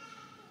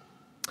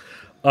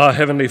 Our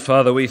Heavenly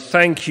Father, we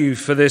thank you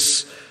for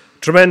this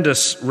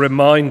tremendous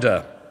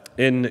reminder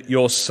in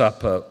your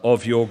supper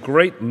of your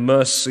great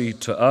mercy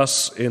to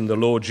us in the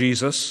Lord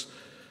Jesus,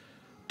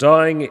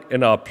 dying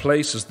in our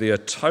place as the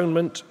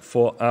atonement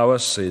for our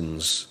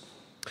sins.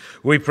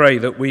 We pray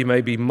that we may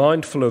be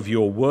mindful of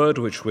your word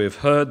which we have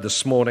heard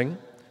this morning,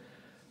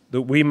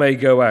 that we may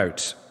go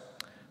out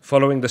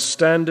following the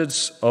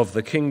standards of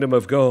the kingdom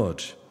of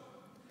God,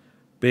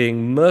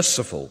 being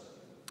merciful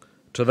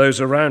to those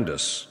around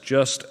us,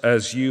 just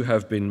as you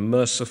have been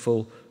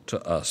merciful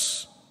to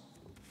us.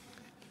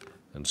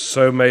 And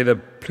so may the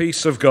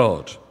peace of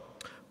God,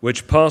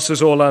 which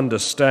passes all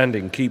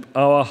understanding, keep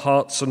our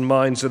hearts and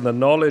minds in the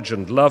knowledge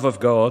and love of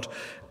God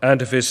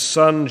and of his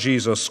Son,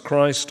 Jesus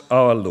Christ,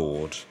 our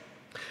Lord.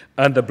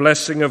 And the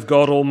blessing of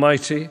God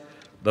Almighty,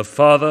 the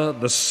Father,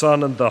 the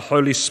Son, and the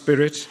Holy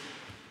Spirit,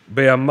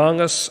 be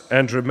among us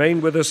and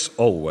remain with us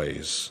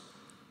always.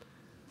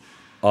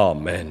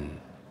 Amen.